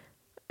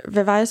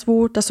 Wer weiß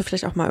wo, dass du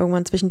vielleicht auch mal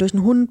irgendwann zwischendurch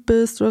ein Hund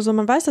bist oder so,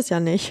 man weiß das ja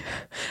nicht.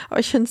 Aber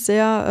ich finde es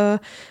sehr,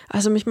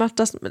 also mich macht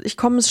das, ich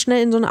komme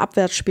schnell in so eine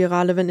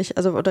Abwärtsspirale, wenn ich,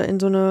 also oder in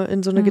so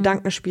eine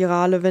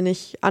Gedankenspirale, wenn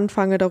ich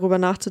anfange darüber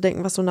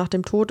nachzudenken, was so nach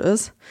dem Tod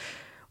ist.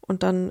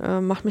 Und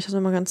dann macht mich das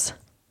immer ganz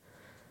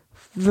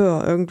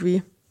wirr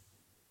irgendwie.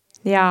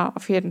 ja,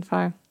 auf jeden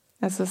Fall.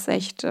 Es ist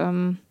echt,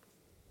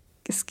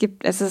 es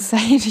ist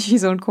eigentlich wie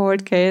so ein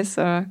Cold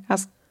Case.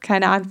 Hast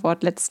keine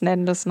Antwort letzten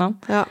Endes, ne?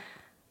 Ja.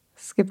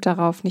 Es gibt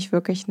darauf nicht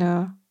wirklich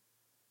eine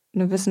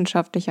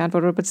wissenschaftliche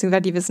Antwort, oder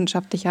beziehungsweise die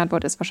wissenschaftliche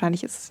Antwort ist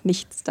wahrscheinlich, ist es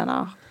nichts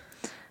danach.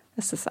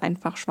 Es ist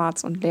einfach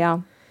schwarz und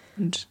leer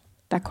und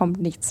da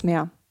kommt nichts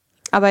mehr.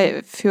 Aber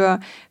für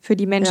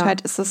die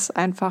Menschheit ist es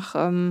einfach,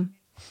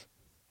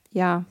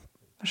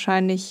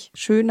 wahrscheinlich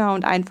schöner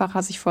und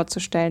einfacher, sich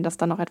vorzustellen, dass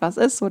da noch etwas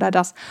ist oder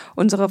dass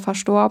unsere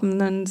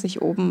Verstorbenen sich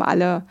oben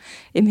alle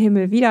im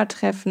Himmel wieder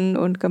treffen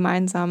und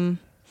gemeinsam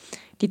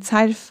die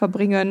Zeit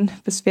verbringen,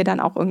 bis wir dann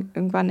auch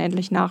irgendwann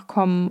endlich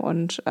nachkommen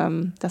und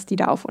dass die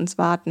da auf uns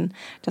warten.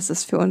 Das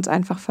ist für uns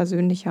einfach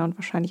versöhnlicher und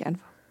wahrscheinlich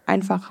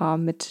einfacher,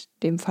 mit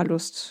dem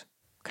Verlust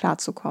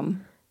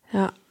klarzukommen.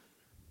 Ja.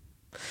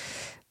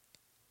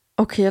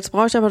 Okay, jetzt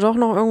brauche ich aber doch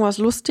noch irgendwas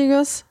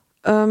Lustiges.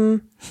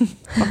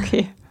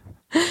 Okay.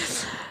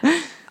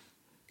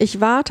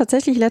 Ich war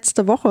tatsächlich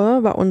letzte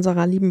Woche bei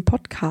unserer lieben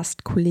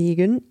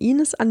Podcast-Kollegin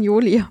Ines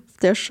Agnoli auf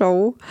der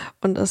Show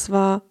und es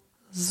war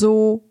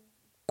so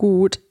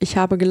gut. Ich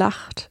habe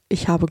gelacht,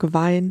 ich habe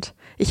geweint,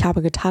 ich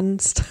habe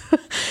getanzt.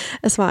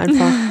 Es war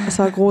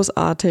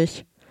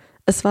großartig.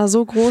 Es war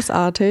so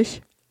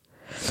großartig.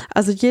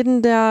 Also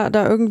jeden, der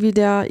da irgendwie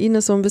der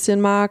Ines so ein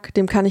bisschen mag,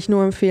 dem kann ich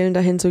nur empfehlen,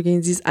 dahin zu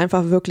gehen. Sie ist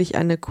einfach wirklich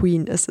eine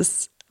Queen.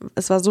 Es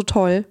war so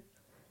toll.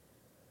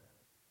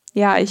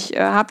 Ja, ich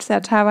habe es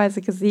ja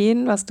teilweise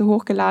gesehen, was du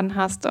hochgeladen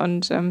hast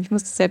und ich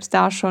musste selbst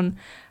da schon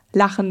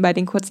lachen bei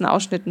den kurzen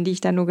Ausschnitten, die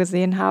ich da nur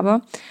gesehen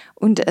habe.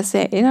 Und es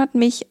erinnert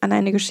mich an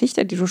eine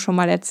Geschichte, die du schon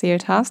mal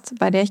erzählt hast,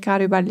 bei der ich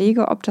gerade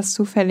überlege, ob das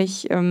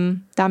zufällig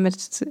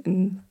damit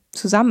in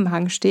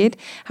Zusammenhang steht.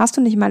 Hast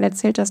du nicht mal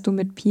erzählt, dass du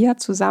mit Pia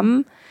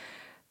zusammen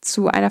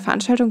zu einer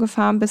Veranstaltung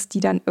gefahren bist, die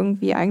dann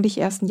irgendwie eigentlich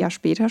erst ein Jahr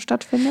später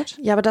stattfindet?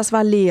 Ja, aber das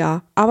war Lea.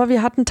 Aber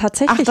wir hatten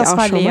tatsächlich das auch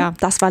war schon Lea. mal.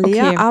 Das war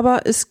Lea, Okay.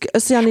 aber es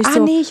ist ja nicht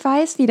so. Nee, ich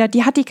weiß wieder.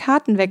 Die hat die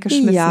Karten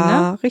weggeschmissen,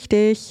 ja, ne?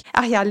 richtig.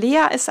 Ach ja,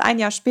 Lea ist ein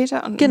Jahr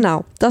später. Und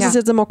Genau, das ist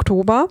jetzt im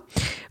Oktober.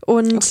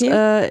 Und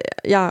Okay.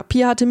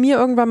 Pia hatte mir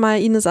irgendwann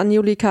mal Ines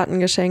Agnoli-Karten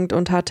geschenkt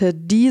und hatte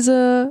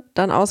diese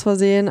dann aus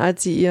Versehen,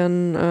 als sie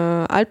ihren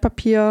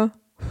Altpapier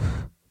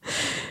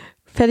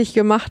fertig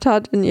gemacht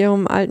hat in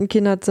ihrem alten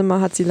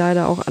Kinderzimmer, hat sie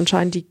leider auch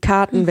anscheinend die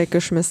Karten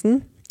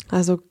weggeschmissen.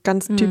 Also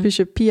ganz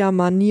typische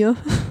Pia-Manier.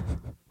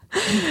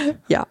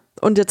 Ja,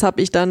 und jetzt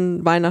habe ich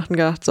dann Weihnachten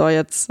gedacht, so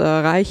jetzt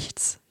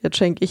reicht's. Jetzt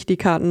schenke ich die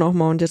Karten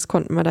nochmal und jetzt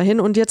konnten wir dahin.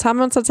 Und jetzt haben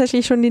wir uns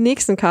tatsächlich schon die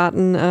nächsten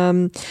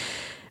Karten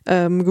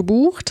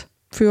gebucht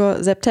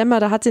für September.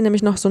 Da hat sie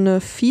nämlich noch so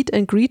eine Feed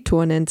and Greet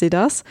Tour, nennt sie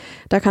das.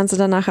 Da kannst du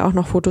dann nachher auch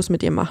noch Fotos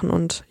mit ihr machen.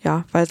 Und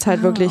ja, weil es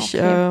halt wirklich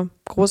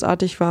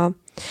großartig war.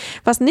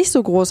 Was nicht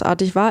so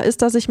großartig war,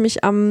 ist, dass ich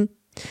mich also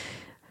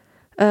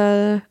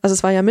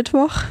es war ja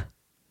Mittwoch,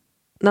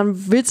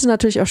 dann willst du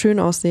natürlich auch schön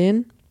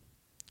aussehen.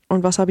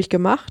 Und was habe ich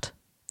gemacht?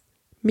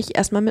 Mich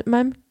erstmal mit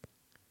meinem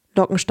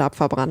Lockenstab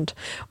verbrannt.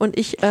 Und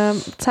ich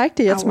zeig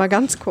dir jetzt mal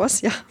ganz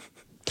kurz, ja.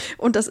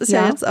 Und das ist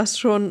ja jetzt erst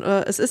schon,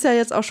 es ist ja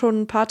jetzt auch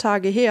schon ein paar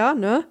Tage her,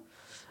 ne?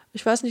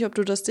 Ich weiß nicht, ob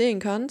du das sehen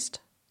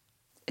kannst.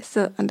 Ist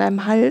sie an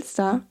deinem Hals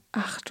da?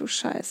 Ach du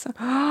Scheiße.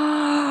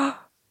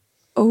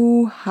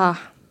 Oha.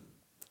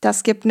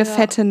 Das gibt eine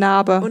fette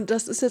Narbe. Und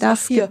das ist jetzt auch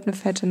hier. Das gibt eine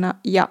fette Narbe.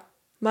 Ja.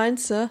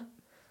 Meinst du?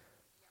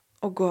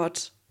 Oh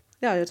Gott.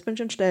 Ja, jetzt bin ich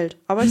entstellt.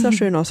 Aber ich sah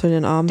schön aus für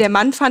den Abend. Der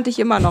Mann fand ich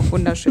immer noch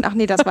wunderschön. Ach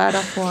nee, das war ja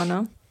davor,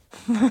 ne?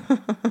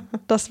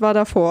 Das war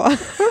davor.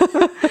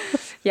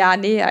 Ja,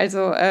 nee,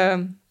 also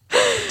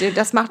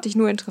das macht dich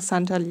nur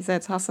interessanter, Lisa.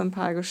 Jetzt hast du ein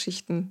paar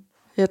Geschichten.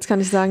 Jetzt kann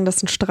ich sagen, das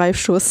ist ein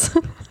Streifschuss.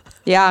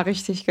 Ja,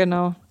 richtig,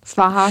 genau. Es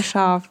war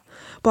haarscharf.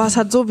 Boah, es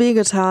hat so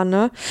wehgetan,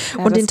 ne?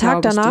 Ja, und den das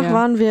Tag glaub ich danach dir.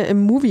 waren wir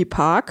im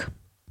Moviepark.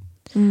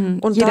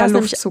 Und Jeder da ist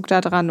nämlich, Luftzug da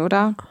dran,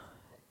 oder?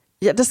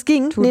 ja, das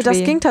ging. Tut Das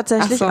weh. ging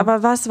tatsächlich. Ach so.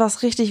 Aber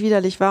was richtig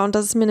widerlich war, und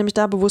das ist mir nämlich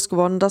da bewusst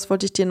geworden, das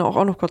wollte ich dir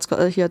auch noch kurz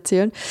hier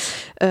erzählen,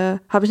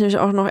 habe ich nämlich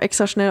auch noch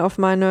extra schnell auf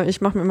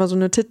ich mache mir immer so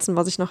eine Titzen,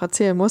 was ich noch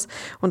erzählen muss.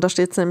 Und da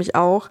steht es nämlich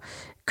auch,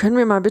 können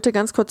wir mal bitte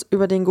ganz kurz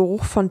über den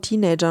Geruch von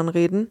Teenagern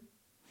reden?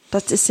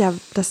 Das ist ja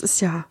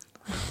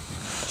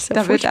Da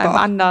wird furchtbar. einem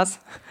anders.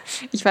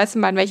 Ich weiß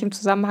nicht mal, in welchem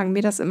Zusammenhang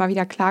mir das immer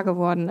wieder klar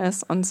geworden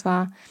ist. Und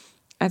zwar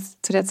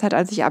zu der Zeit,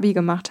 als ich Abi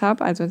gemacht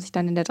habe, also als ich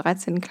dann in der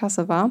 13.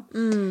 Klasse war,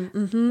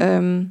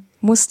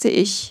 musste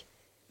ich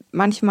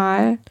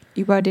manchmal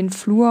über den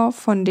Flur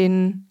von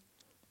den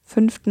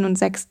 5. und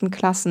 6.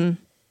 Klassen,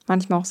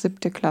 manchmal auch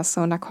 7.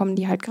 Klasse, und da kommen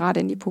die halt gerade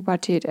in die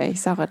Pubertät. Ey,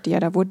 ich sage dir,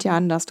 da wurde ja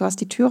anders. Du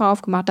hast die Türe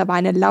aufgemacht, da war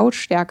eine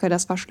Lautstärke,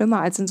 das war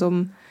schlimmer als in so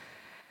einem,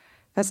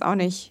 weiß auch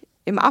nicht,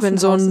 im Affenhaus. Wenn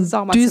so ein ist es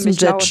auch mal ziemlich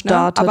Düsenjet laut, ne?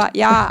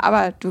 startet.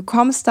 Aber du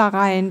kommst da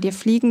rein, dir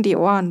fliegen die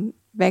Ohren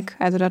weg.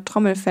 Also der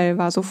Trommelfell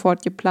war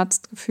sofort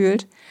geplatzt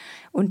gefühlt.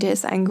 Und der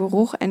ist ein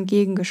Geruch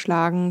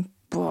entgegengeschlagen.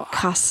 Boah,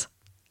 Krass.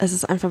 Es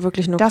ist einfach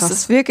wirklich nur das krass.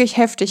 ist wirklich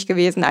heftig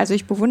gewesen. Also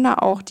ich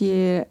bewundere auch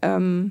die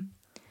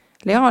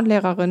Lehrer und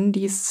Lehrerinnen,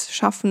 die es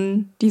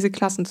schaffen, diese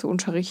Klassen zu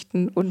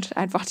unterrichten und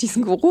einfach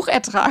diesen Geruch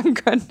ertragen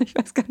können. Ich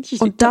weiß gar nicht, wie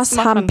die Und das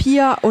machen. haben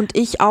Pia und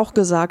ich auch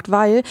gesagt,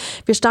 weil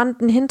wir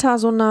standen hinter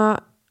so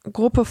einer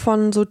Gruppe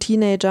von so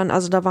Teenagern,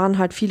 also da waren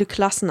halt viele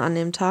Klassen an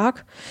dem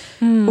Tag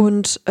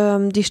und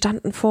die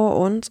standen vor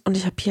uns und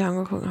ich habe Pia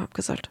angeguckt und habe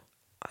gesagt,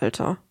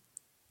 Alter,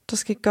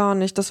 das geht gar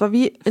nicht. Das war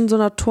wie in so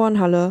einer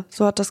Turnhalle,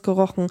 so hat das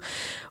gerochen.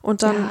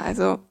 Und dann, Ja,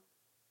 also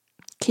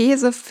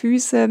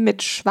Käsefüße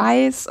mit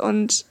Schweiß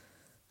und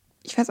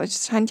ich weiß nicht,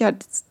 es scheint ja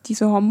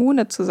diese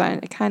Hormone zu sein,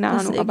 keine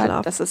Das ist Ahnung, aber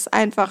ekelhaft. das ist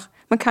einfach,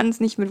 man kann es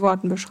nicht mit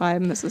Worten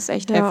beschreiben, es ist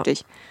echt Ja.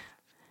 heftig.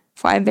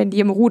 Vor allem, wenn die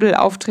im Rudel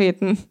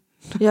auftreten.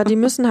 ja, die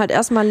müssen halt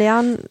erstmal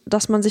lernen,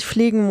 dass man sich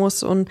pflegen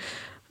muss und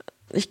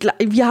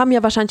wir haben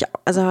ja wahrscheinlich,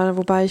 also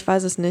wobei ich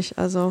weiß es nicht,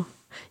 also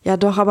ja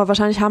doch, aber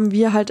wahrscheinlich haben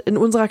wir halt in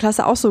unserer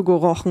Klasse auch so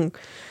gerochen.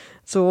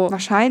 So,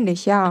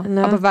 Wahrscheinlich, ja.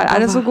 Ne, aber weil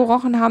alle aber- so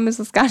gerochen haben, ist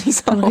es gar nicht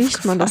so dann riecht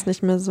aufgefallen. man das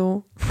nicht mehr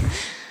so.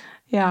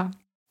 Ja,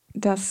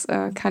 das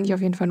kann ich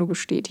auf jeden Fall nur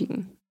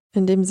bestätigen.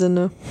 In dem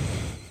Sinne.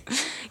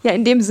 Ja,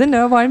 in dem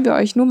Sinne wollen wir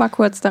euch nur mal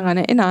kurz daran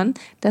erinnern,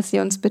 dass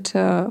ihr uns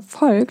bitte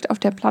folgt auf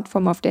der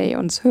Plattform, auf der ihr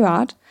uns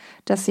hört,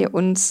 dass ihr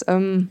uns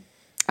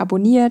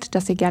abonniert,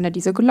 dass ihr gerne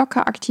diese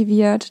Glocke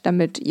aktiviert,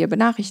 damit ihr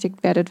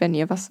benachrichtigt werdet, wenn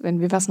wir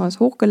was Neues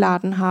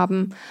hochgeladen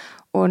haben,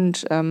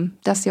 und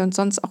dass ihr uns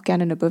sonst auch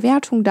gerne eine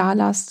Bewertung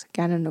dalasst,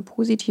 gerne eine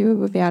positive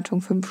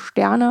Bewertung, 5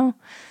 Sterne,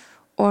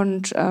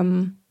 und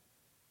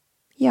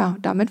ja,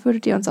 damit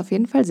würdet ihr uns auf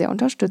jeden Fall sehr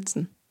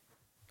unterstützen.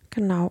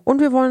 Genau. Und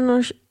wir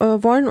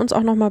wollen uns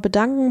auch nochmal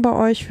bedanken bei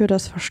euch für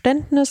das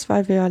Verständnis,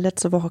 weil wir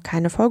letzte Woche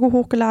keine Folge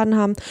hochgeladen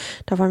haben.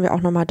 Da wollen wir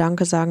auch nochmal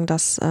Danke sagen,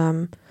 dass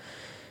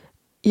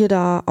ihr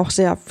da auch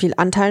sehr viel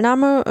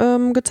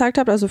Anteilnahme gezeigt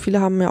habt. Also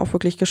viele haben mir auch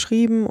wirklich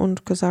geschrieben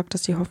und gesagt,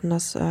 dass sie hoffen,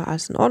 dass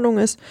alles in Ordnung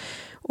ist.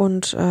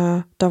 Und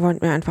da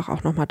wollten wir einfach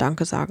auch nochmal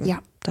Danke sagen, Ja.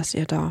 dass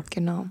ihr da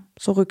Genau,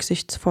 so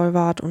rücksichtsvoll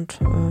wart und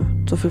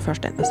so viel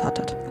Verständnis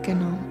hattet.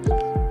 genau.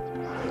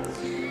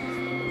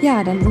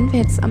 Ja, dann sind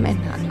wir jetzt am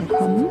Ende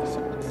angekommen.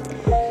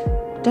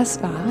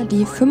 Das war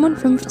die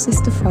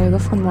 55. Folge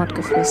von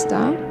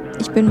Mordgeflüster.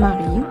 Ich bin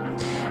Marie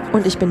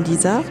Und ich bin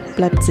Lisa.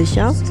 Bleibt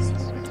sicher.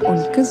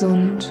 und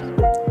gesund.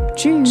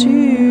 Tschüss.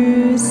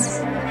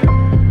 Tschüss.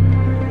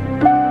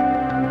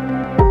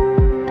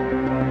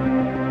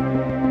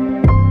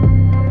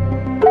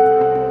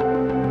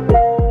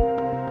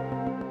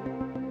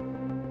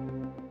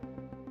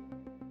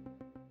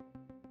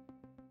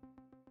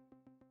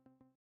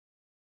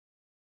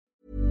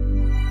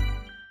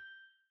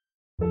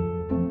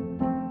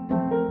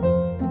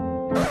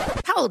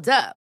 Hold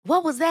up.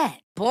 What was that?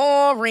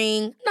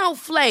 Boring. No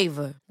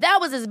flavor. That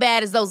was as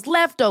bad as those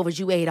leftovers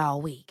you ate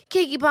all week.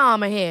 Keke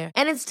Palmer here,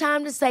 and it's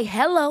time to say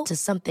hello to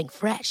something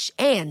fresh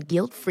and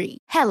guilt-free.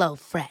 Hello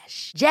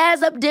Fresh.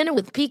 Jazz up dinner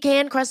with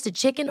pecan-crusted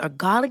chicken or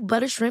garlic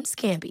butter shrimp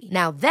scampi.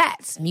 Now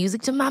that's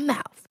music to my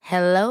mouth.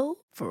 Hello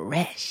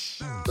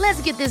Fresh.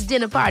 Let's get this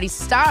dinner party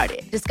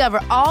started.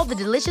 Discover all the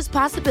delicious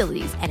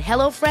possibilities at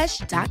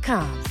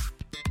hellofresh.com.